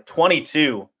don't know, like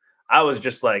 22, I was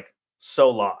just like so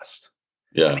lost.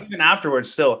 And Yeah. even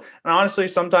afterwards still. And honestly,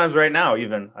 sometimes right now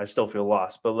even I still feel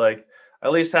lost, but like I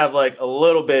at least have like a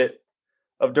little bit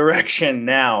of direction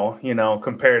now,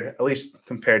 compared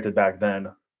to back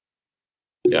then.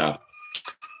 Yeah.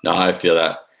 No, I feel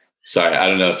that. Sorry, I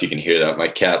don't know if you can hear that. My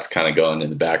cat's kind of going in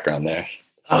the background there.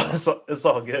 Oh, So it's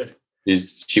all good.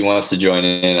 she wants to join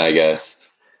in, I guess.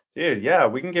 Dude, yeah,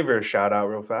 we can give her a shout out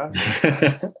real fast.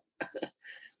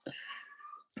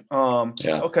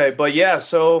 Yeah. Okay, but yeah,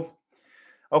 so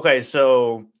okay,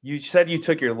 so you said you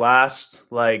took your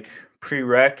last like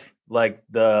prereq like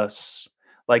the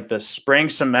spring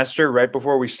semester right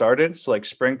before we started, so like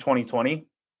spring 2020.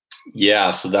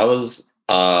 Yeah. So that was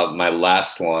my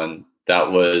last one.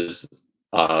 That was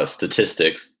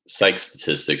psych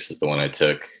statistics is the one I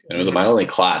took. And it was my Mhm. only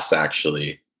class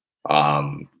actually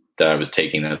that I was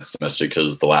taking that semester because it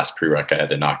was the last prereq I had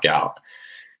to knock out.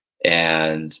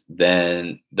 And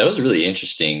then that was really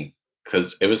interesting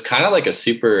because it was kind of like a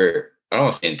super, I don't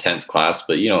want to say intense class,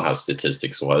 but you know how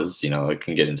statistics was, it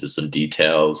can get into some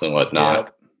details and Yeah.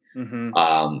 whatnot.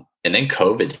 Mm-hmm. And then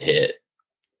COVID hit,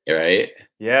 right?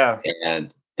 Yeah.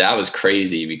 And that was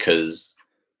crazy because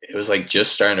it was like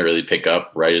just starting to really pick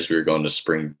up right as we were going to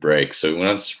spring break. So we went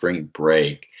on spring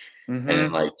break, and then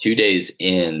Mm-hmm. like 2 days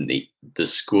in, the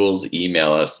schools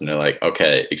email us and they're like,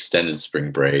 okay, extended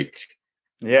spring break.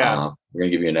 Yeah. We're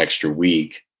gonna give you an extra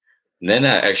week. And then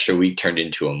that extra week turned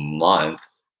into a month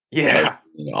of Yeah.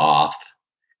 being off.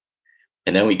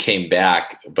 And then we came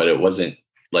back, but it wasn't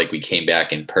like we came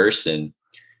back in person.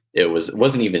 It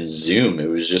wasn't even Zoom. It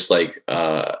was just like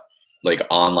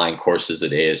online courses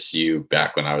at ASU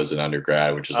back when I was an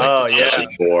undergrad, which was like Oh, yeah.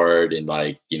 discussion board and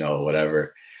like,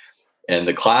 whatever. And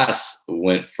the class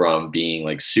went from being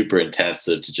like super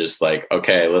intensive to just like,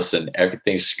 okay, listen,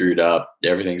 everything's screwed up.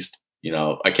 Everything's,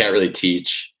 I can't really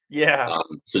teach. Yeah.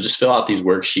 So just fill out these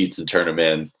worksheets and turn them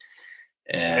in.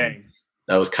 And Dang.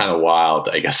 that was kind of wild,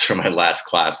 I guess, for my last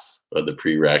class of the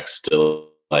prereqs to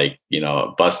like,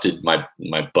 busted my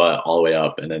butt all the way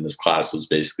up. And then this class was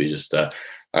basically just, all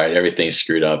right, everything's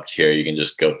screwed up here. You can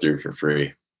just go through for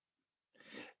free.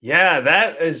 Yeah,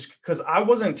 that is because I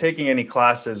wasn't taking any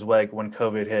classes like when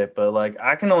COVID hit, but like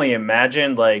I can only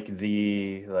imagine like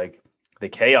the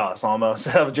chaos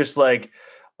almost of just like,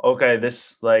 okay,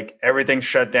 this like everything's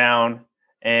shut down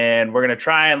and we're gonna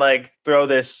try and like throw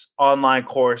this online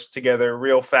course together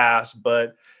real fast.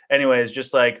 But anyways,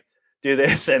 just like do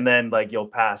this and then like you'll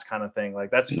pass kind of thing. Like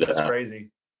that's Yeah.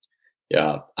 crazy.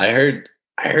 Yeah. I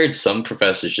heard some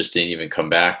professors just didn't even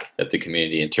come back at the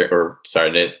community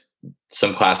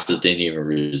some classes didn't even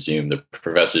resume. The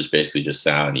professors basically just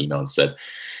sent out an email and said,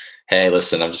 "Hey,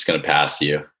 listen, I'm just going to pass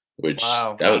you," which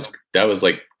Wow. that was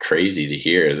like crazy to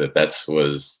hear that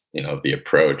was, the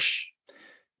approach.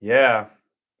 Yeah.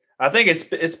 I think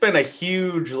it's been a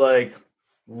huge like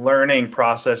learning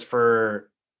process for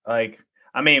like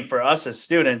I mean for us as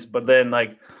students, but then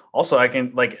like also I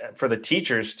can like for the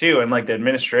teachers too and like the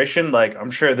administration, like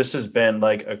I'm sure this has been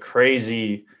like a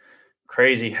crazy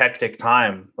hectic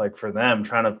time like for them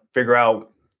trying to figure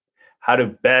out how to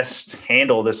best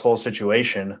handle this whole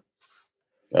situation.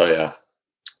 Oh yeah.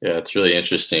 Yeah, it's really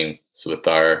interesting. So with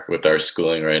our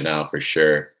schooling right now for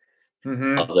sure.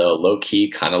 Hmm. Although low key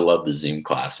kind of love the Zoom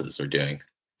classes we're doing.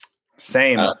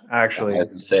 Same, I actually. have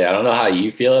to say, I don't know how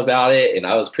you feel about it, and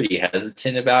I was pretty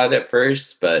hesitant about it at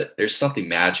first, but there's something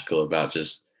magical about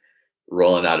just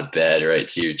rolling out of bed right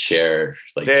to your chair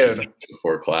like 2 minutes Dude,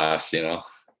 before class.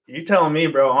 you telling me,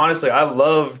 bro. Honestly, I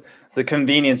love the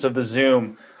convenience of the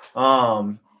Zoom.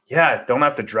 Yeah, don't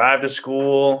have to drive to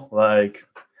school. Like,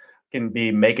 can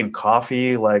be making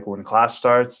coffee like when class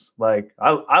starts. Like,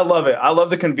 I love it. I love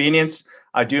the convenience.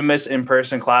 I do miss in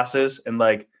person classes and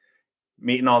like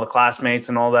meeting all the classmates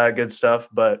and all that good stuff.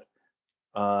 But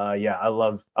yeah, I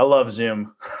love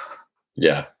Zoom.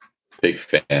 Yeah, big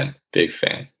fan, big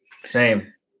fan.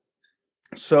 Same.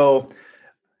 So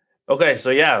okay, so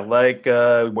yeah, like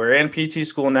we're in PT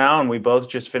school now, and we both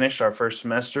just finished our first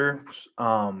semester.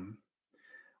 Um,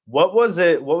 what was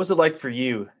it like for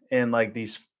you in like the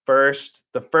first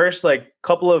like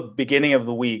couple of beginning of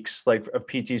the weeks like of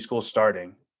PT school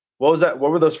starting? What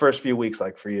were those first few weeks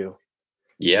like for you?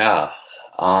 Yeah.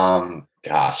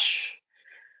 Gosh.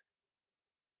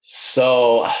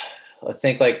 So I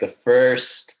think like the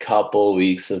first couple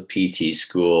weeks of PT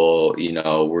school,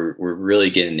 we're really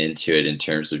getting into it in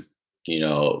terms of, you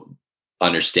know,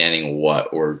 understanding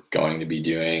what we're going to be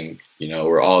doing.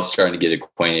 We're all starting to get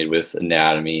acquainted with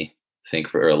anatomy. I think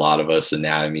for a lot of us,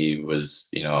 anatomy was,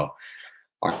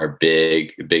 our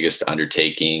biggest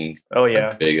undertaking, Oh our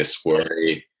yeah. biggest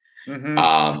worry. Mm-hmm.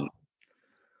 Um,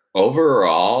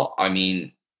 Overall, I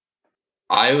mean,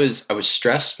 I was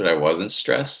stressed, but I wasn't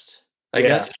stressed, I Yeah.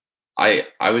 guess.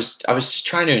 I was just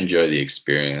trying to enjoy the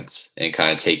experience and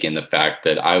kind of take in the fact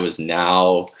that I was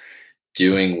now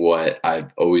doing what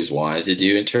I've always wanted to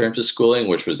do in terms of schooling,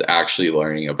 which was actually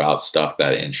learning about stuff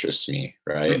that interests me,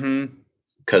 right? Mm-hmm.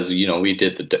 Because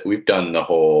we've done the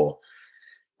whole,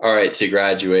 all right, to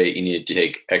graduate, you need to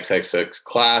take XXX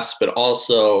class, but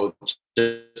also just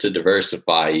to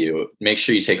diversify you, make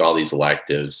sure you take all these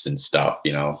electives and stuff.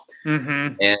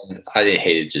 Mm-hmm. And I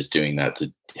hated just doing that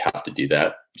to have to do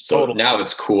that. So Totally. now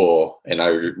it's cool. And I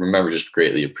remember just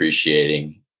greatly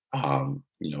appreciating,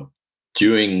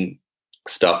 doing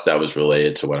stuff that was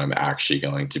related to what I'm actually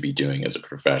going to be doing as a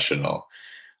professional.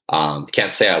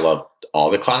 Can't say I loved all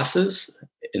the classes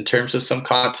in terms of some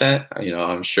content.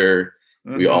 I'm sure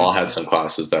we all Mm-hmm. had some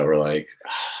classes that were like,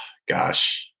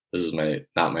 gosh, this is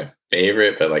not my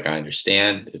favorite, but like I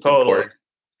understand it's Totally. important.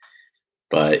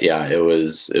 But yeah, it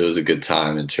was a good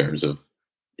time in terms of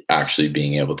actually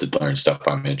being able to learn stuff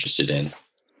I'm interested in.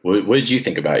 What did you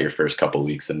think about your first couple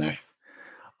weeks in there?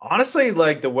 Honestly,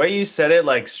 like the way you said it,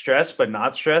 like stress but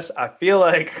not stress, I feel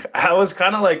like I was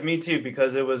kind of like me too,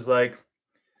 because it was like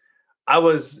I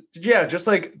was, yeah, just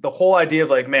like the whole idea of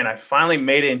like, man, I finally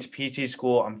made it into PT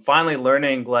school. I'm finally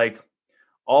learning like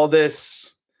all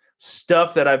this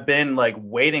stuff that I've been like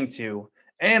waiting to.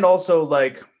 And also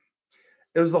like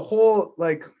it was the whole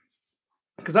like,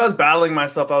 because I was battling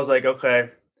myself. I was like, okay,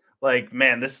 like,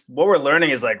 man, this what we're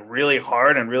learning is like really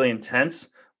hard and really intense.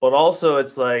 But also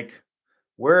it's like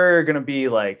we're gonna be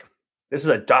like, this is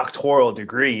a doctoral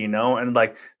degree, you know, and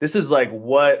like this is like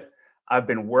what I've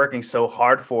been working so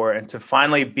hard for. And to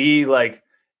finally be like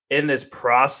in this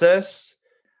process,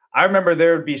 I remember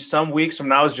there would be some weeks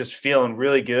when I was just feeling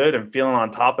really good and feeling on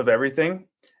top of everything.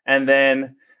 And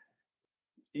then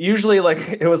usually like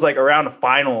it was like around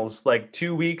finals, like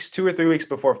 2 weeks, 2 or 3 weeks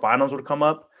before finals would come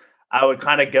up, I would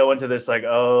kind of go into this like,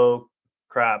 oh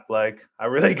crap, like I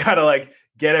really gotta like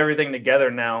get everything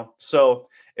together now. So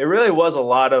it really was a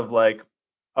lot of like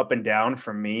up and down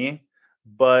for me.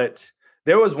 But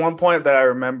there was one point that I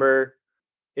remember,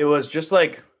 it was just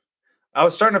like I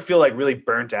was starting to feel like really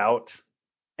burnt out.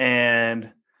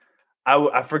 And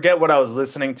I forget what I was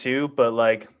listening to, but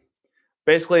like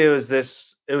basically it was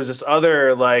this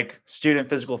other like student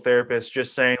physical therapist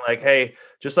just saying like, hey,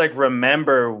 just like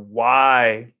remember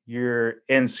why you're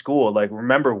in school, like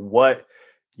remember what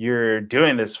you're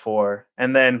doing this for.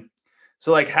 And then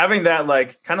so like having that,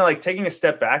 like kind of like taking a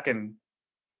step back and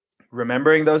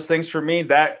remembering those things, for me,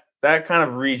 that kind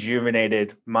of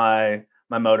rejuvenated my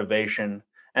motivation.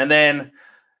 And then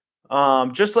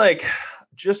just like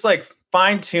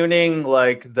fine tuning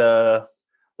like the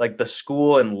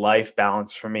school and life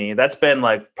balance for me. That's been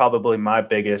like probably my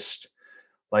biggest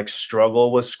like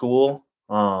struggle with school.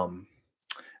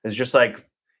 Is just like,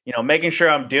 making sure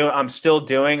I'm still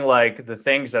doing like the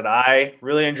things that I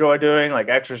really enjoy doing, like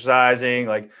exercising,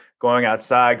 like going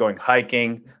outside, going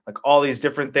hiking, like all these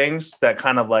different things that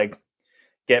kind of like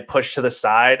get pushed to the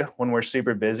side when we're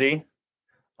super busy.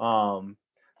 Um,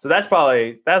 so that's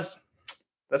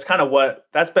kind of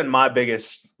that's been my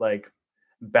biggest like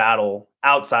battle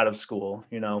outside of school.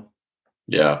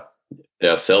 Yeah.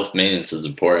 Yeah. Self maintenance is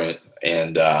important.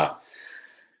 And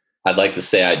I'd like to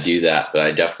say I do that, but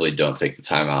I definitely don't take the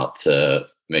time out to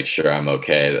make sure I'm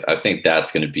okay. I think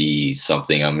that's going to be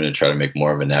something I'm going to try to make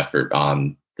more of an effort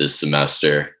on this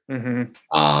semester. Hmm.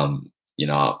 Um,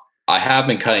 I have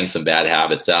been cutting some bad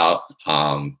habits out,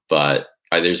 but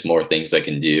there's more things I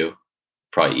can do.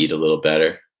 Probably eat a little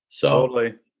better. So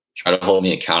Totally. try to hold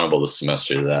me accountable this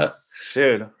semester to that.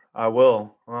 Dude, I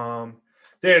will.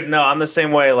 Dude, no, I'm the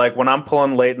same way. Like when I'm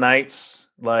pulling late nights,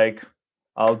 like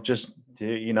I'll just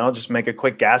just make a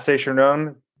quick gas station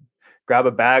run, grab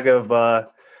a bag of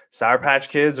Sour Patch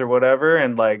Kids or whatever,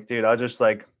 and like, dude, I'll just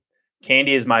like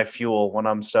candy is my fuel when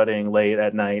I'm studying late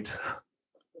at night.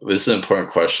 This is an important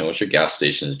question. What's your gas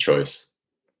station of choice?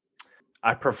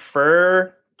 I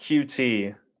prefer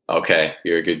QT. Okay,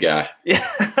 you're a good guy. Yeah,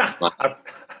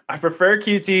 I prefer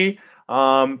QT.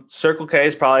 Circle K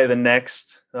is probably the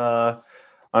next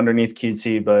underneath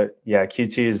QT, but yeah,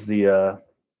 QT is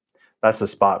that's the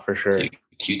spot for sure.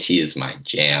 QT is my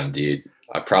jam, dude.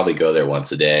 I probably go there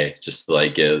once a day, just to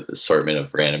like get an assortment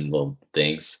of random little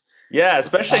things. Yeah,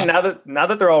 especially now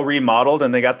that they're all remodeled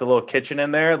and they got the little kitchen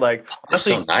in there. Like That's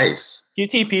honestly, so nice.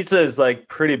 QT pizza is like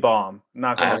pretty bomb.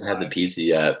 Not I gonna haven't had the lie. pizza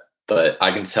yet, but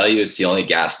I can tell you it's the only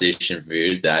gas station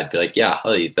food that I'd be like, yeah,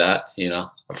 I'll eat that. I Yeah.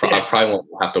 probably won't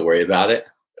have to worry about it.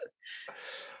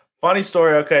 Funny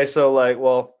story. Okay, so like,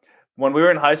 well, when we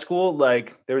were in high school,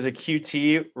 like there was a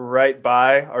QT right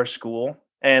by our school,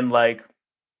 and like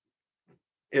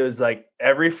it was like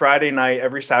every Friday night,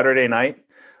 every Saturday night,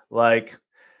 like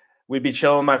we'd be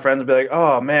chilling with my friends and be like,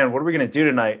 oh man, what are we gonna do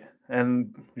tonight?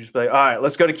 And we'd just be like, all right,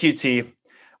 let's go to QT.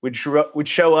 We'd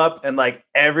show up and like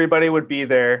everybody would be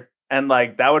there. And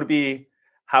like that would be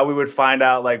how we would find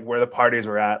out like where the parties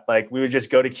were at. Like we would just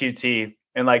go to QT,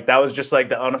 and like that was just like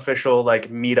the unofficial like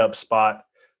meetup spot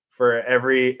for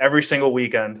every single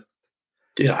weekend.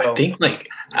 Dude, So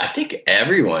I think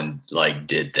everyone like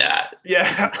did that.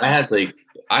 yeah.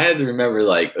 I had to remember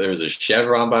like there was a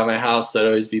Chevron by my house that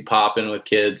always be popping with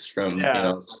kids from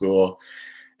Yeah. school.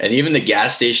 And even the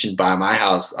gas station by my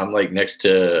house, I'm like next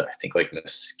to I think like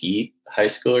Mesquite High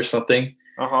School or something.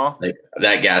 Uh-huh. Like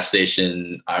that gas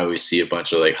station, I always see a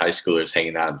bunch of like high schoolers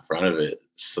hanging out in front of it.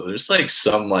 So there's like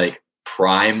some like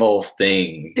primal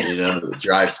thing, that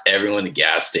drives everyone to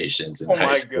gas stations in Oh high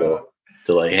my God. school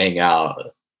to like hang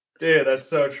out. Dude, that's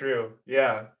so true.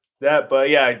 Yeah. But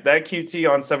yeah, that QT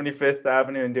on 75th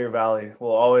Avenue in Deer Valley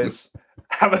will always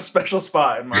have a special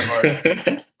spot in my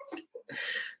heart.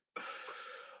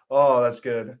 Oh, that's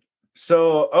good.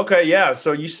 So, okay, yeah.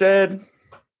 So you said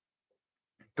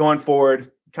going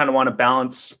forward, you kind of want to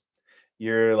balance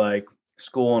your like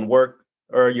school and work,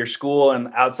 or your school and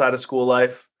outside of school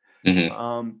life.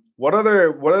 Mhm. What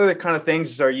other kind of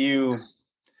things are you,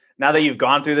 now that you've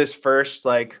gone through this first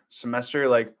like semester,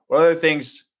 like what other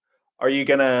things are you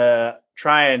gonna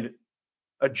try and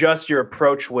adjust your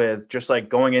approach with, just like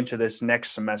going into this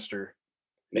next semester?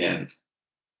 Man,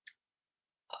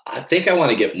 I think I want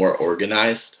to get more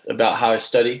organized about how I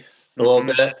study a little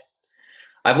Hmm. bit.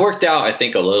 I've worked out, I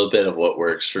think, a little bit of what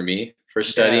works for me for Yeah.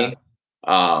 studying.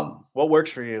 Um, What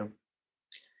works for you?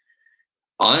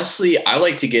 Honestly, I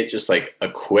like to get just like a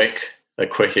quick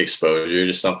exposure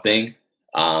to something.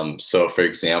 So for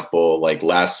example, like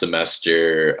last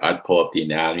semester, I'd pull up the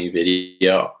anatomy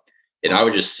video and I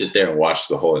would just sit there and watch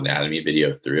the whole anatomy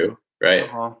video through, right?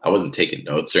 Uh-huh. I wasn't taking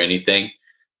notes or anything,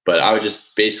 but I would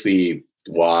just basically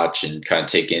watch and kind of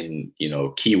take in,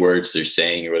 keywords they're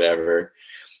saying or whatever.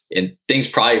 And things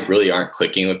probably really aren't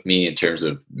clicking with me in terms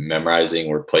of memorizing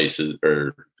where places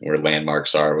or where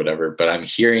landmarks are or whatever, but I'm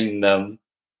hearing them,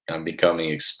 I'm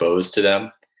becoming exposed to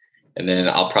them. And then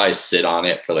I'll probably sit on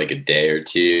it for like a day or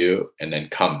two and then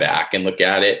come back and look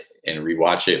at it and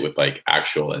rewatch it with like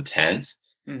actual intent.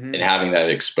 And Hmm. having that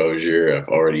exposure of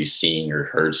already seeing or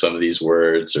heard some of these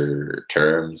words or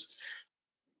terms,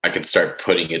 I can start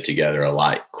putting it together a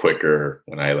lot quicker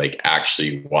when I like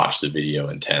actually watch the video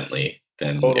intently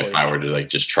than if Totally. I were to like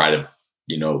just try to,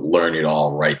 learn it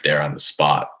all right there on the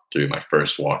spot through my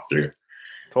first walkthrough.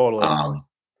 Totally. Um,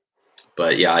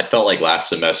 but yeah, I felt like last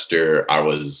semester I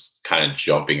was kind of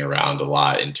jumping around a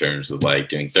lot in terms of like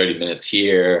doing 30 minutes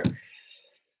here,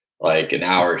 like an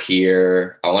hour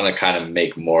here. I want to kind of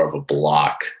make more of a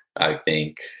block, I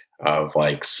think, of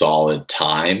like solid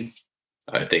time.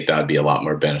 I think that'd be a lot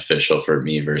more beneficial for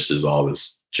me versus all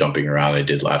this jumping around I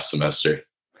did last semester.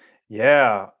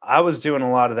 Yeah, I was doing a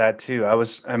lot of that too.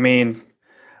 I mean,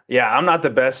 yeah, I'm not the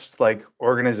best like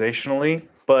organizationally,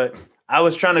 but I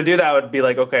was trying to do that. I would be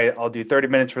like, okay, I'll do 30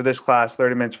 minutes for this class,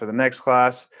 30 minutes for the next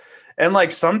class. And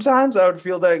like sometimes I would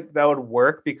feel that that would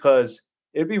work because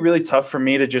it'd be really tough for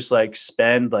me to just like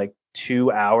spend like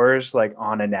 2 hours like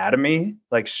on anatomy,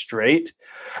 like straight.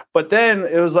 But then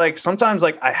it was like sometimes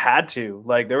like I had to.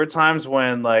 Like there were times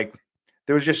when like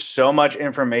there was just so much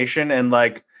information, and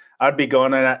like I'd be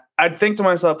going and I'd think to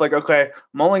myself like, okay,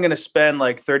 I'm only going to spend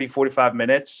like 30, 45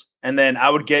 minutes, and then I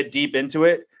would get deep into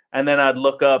it, and then I'd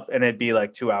look up and it'd be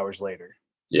like 2 hours later.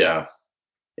 Yeah.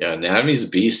 Yeah. Anatomy's a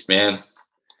beast, man.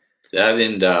 That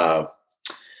and I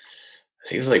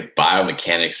think it was like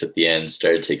biomechanics at the end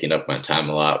started taking up my time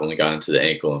a lot when we got into the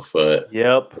ankle and foot.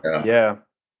 Yep. Yeah. Yeah.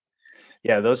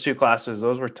 Yeah. Those two classes,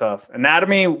 those were tough.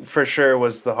 Anatomy for sure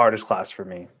was the hardest class for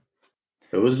me.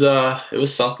 It was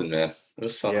something, man. It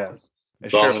was Yeah. something. It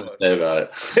That's all sure I'm gonna say was. about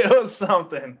It was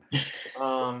something.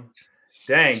 Um,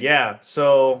 dang. Yeah.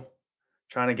 So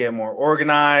trying to get more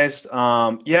organized.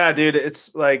 Yeah, dude,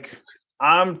 it's like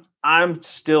I'm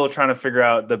still trying to figure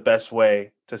out the best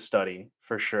way to study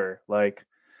for sure. Like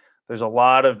there's a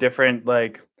lot of different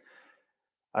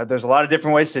there's a lot of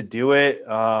different ways to do it.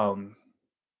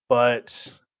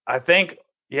 But I think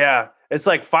yeah, it's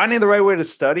like finding the right way to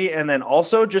study, and then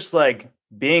also just like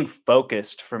being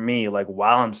focused for me like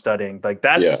while I'm studying. Like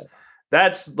it.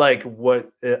 that's like what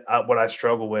I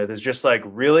struggle with is just like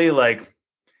really like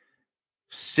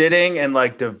sitting and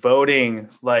like devoting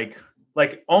like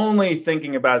only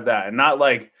thinking about that and not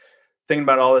like thinking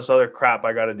about all this other crap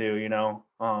I got to do,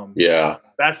 Yeah.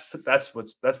 that's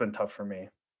been tough for me.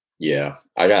 Yeah.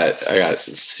 I got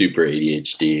super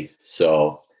ADHD.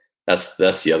 So that's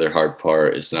the other hard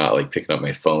part. It's not like picking up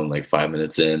my phone like 5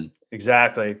 minutes in,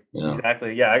 Exactly. you know.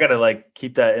 Exactly. Yeah, I got to like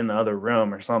keep that in the other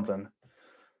room or something.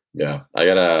 Yeah.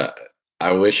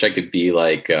 I wish I could be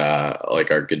like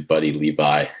our good buddy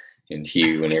Levi. And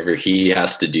he whenever he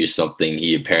has to do something,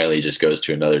 he apparently just goes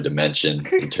to another dimension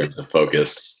in terms of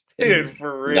focus Dude, and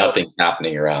for real. nothing's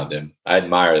happening around him. I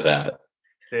admire that.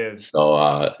 Dude.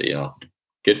 So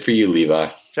good for you, Levi.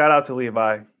 Shout out to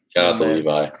Levi. Shout You're the out to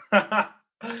man.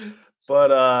 Levi.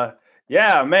 But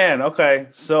yeah, man. Okay.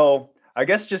 So I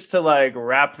guess just to like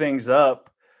wrap things up,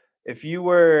 if you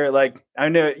were like, I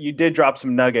know you did drop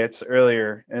some nuggets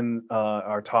earlier in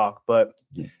our talk, but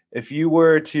if you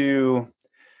were to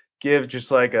give just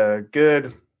like a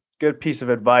good piece of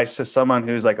advice to someone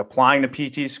who's like applying to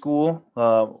PT school,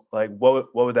 like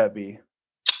what would that be?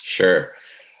 Sure.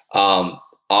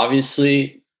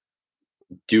 Obviously,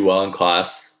 do well in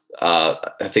class.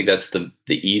 I think that's the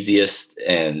easiest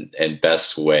and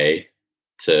best way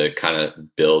to kind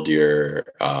of build your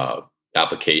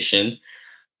application.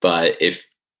 But if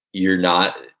you're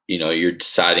not, you're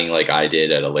deciding like I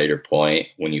did at a later point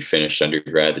when you finished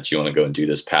undergrad that you want to go and do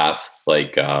this path,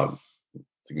 like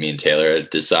me and Taylor had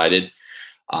decided,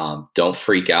 don't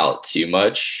freak out too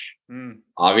much.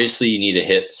 Obviously, you need to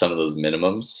hit some of those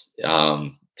minimums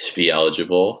to be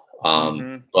eligible.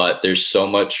 But there's so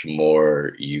much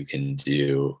more you can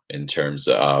do in terms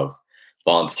of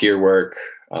volunteer work.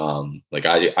 Like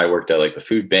I worked at like the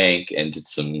food bank and did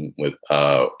some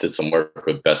work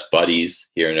with Best Buddies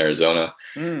here in Arizona.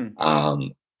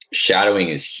 Shadowing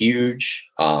is huge.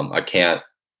 I can't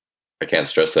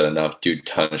stress that enough. Do a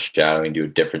ton of shadowing, do a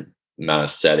different amount of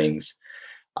settings.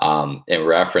 And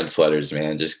reference letters,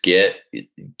 man, just get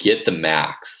the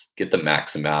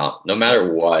max amount, no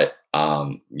matter what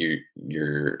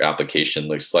your application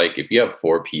looks like. If you have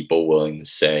 4 people willing to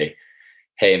say,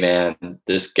 hey man,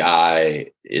 this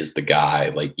guy is the guy,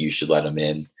 like you should let him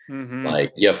in.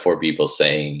 Like you have 4 people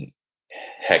saying,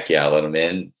 heck yeah, let him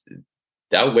in.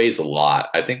 That weighs a lot.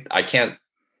 I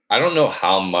don't know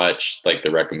how much like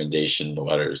the recommendation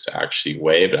letters actually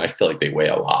weigh, but I feel like they weigh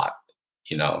a lot.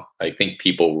 I think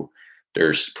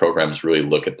there's programs really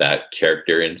look at that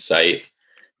character insight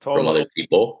from other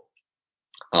people.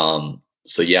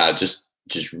 So yeah, just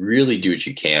really do what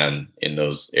you can in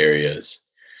those areas.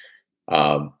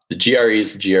 The GRE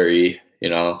is the GRE,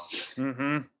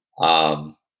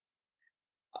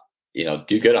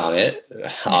 do good on it.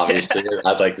 Obviously,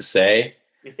 I'd like to say,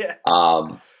 yeah.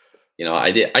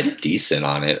 I did decent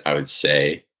on it, I would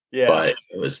say, but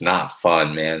it was not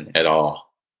fun, man, at all.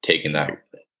 Taking that,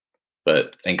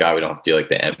 but thank God we don't have to do like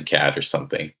the MCAT or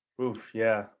something. Oof,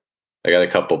 yeah. I got a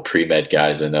couple pre-med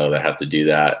guys I know that have to do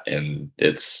that, and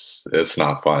it's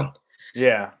not fun.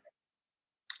 Yeah.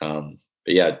 But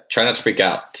yeah, try not to freak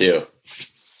out too.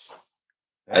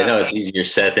 I know it's easier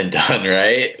said than done,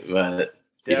 right? But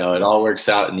definitely. It all works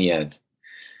out in the end.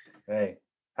 Hey,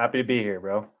 happy to be here,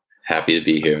 bro. Happy to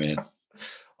be here, man.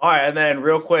 All right, and then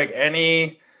real quick,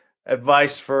 any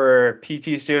advice for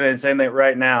PT students in it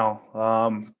right now?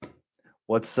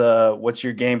 What's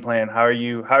your game plan? How are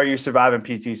you surviving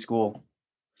PT school?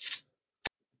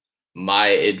 My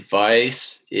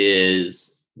advice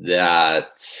is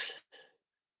that,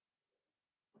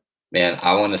 man,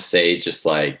 I want to say just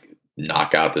like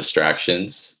knock out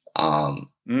distractions.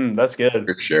 That's good.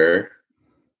 For sure.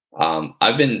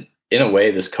 I've been, in a way,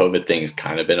 this COVID thing's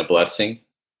kind of been a blessing.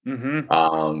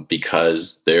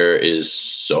 Because there is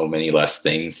so many less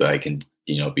things that I can,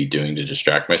 be doing to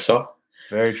distract myself.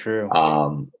 Very true.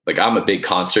 Like I'm a big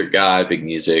concert guy, big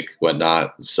music,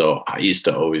 whatnot. So I used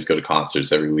to always go to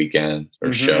concerts every weekend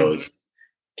or shows.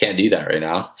 Can't do that right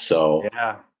now. So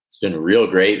yeah, it's been real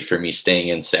great for me staying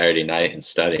in Saturday night and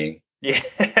studying. Yeah.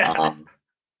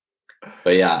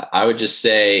 But yeah, I would just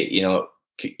say,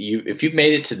 if you've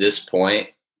made it to this point,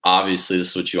 obviously this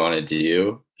is what you want to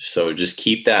do. So just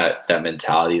keep that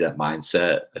mentality, that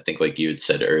mindset. I think like you had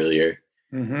said earlier,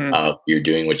 you're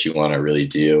doing what you want to really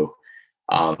do.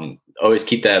 Always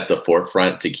keep that at the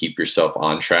forefront to keep yourself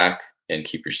on track and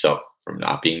keep yourself from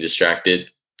not being distracted.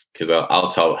 Because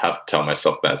I'll have to tell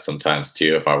myself that sometimes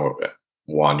too if I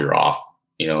wander off,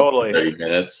 totally. 30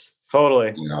 minutes,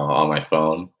 totally, on my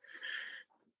phone.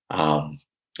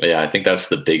 Yeah, I think that's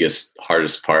the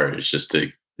hardest part is just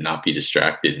to not be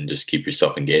distracted and just keep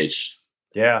yourself engaged.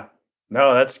 Yeah.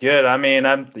 No, that's good. I mean,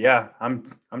 I'm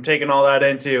taking all that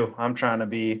in too. I'm trying to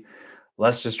be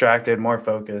less distracted, more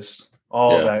focused,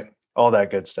 all that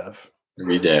good stuff.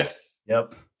 Every day.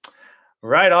 Yep.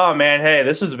 Right on, man. Hey,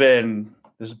 this has been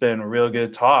a real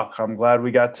good talk. I'm glad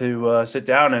we got to sit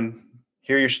down and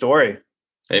hear your story.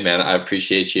 Hey man, I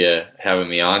appreciate you having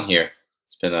me on here.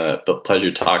 It's been a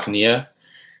pleasure talking to you,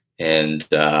 and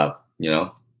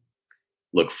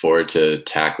look forward to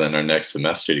tackling our next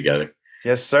semester together.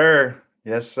 Yes, sir.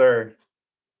 Yes, sir.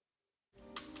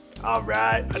 All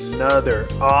right. Another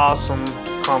awesome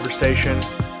conversation.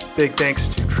 Big thanks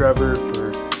to Trevor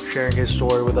for sharing his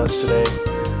story with us today.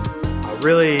 I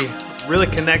really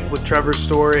connect with Trevor's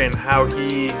story and how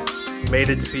he made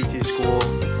it to PT school.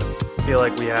 I feel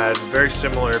like we had very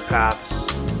similar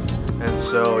paths. And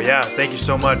so, yeah, thank you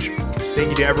so much.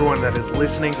 Thank you to everyone that is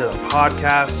listening to the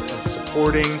podcast and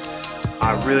supporting.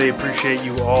 I really appreciate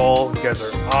you all. You guys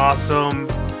are awesome.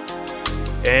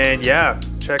 And yeah,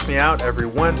 check me out every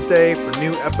Wednesday for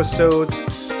new episodes.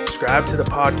 Subscribe to the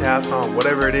podcast on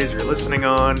whatever it is you're listening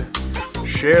on.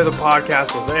 Share the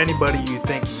podcast with anybody you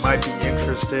think might be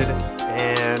interested.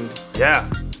 And yeah,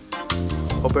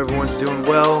 hope everyone's doing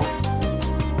well.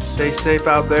 Stay safe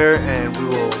out there, and we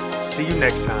will see you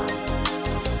next time.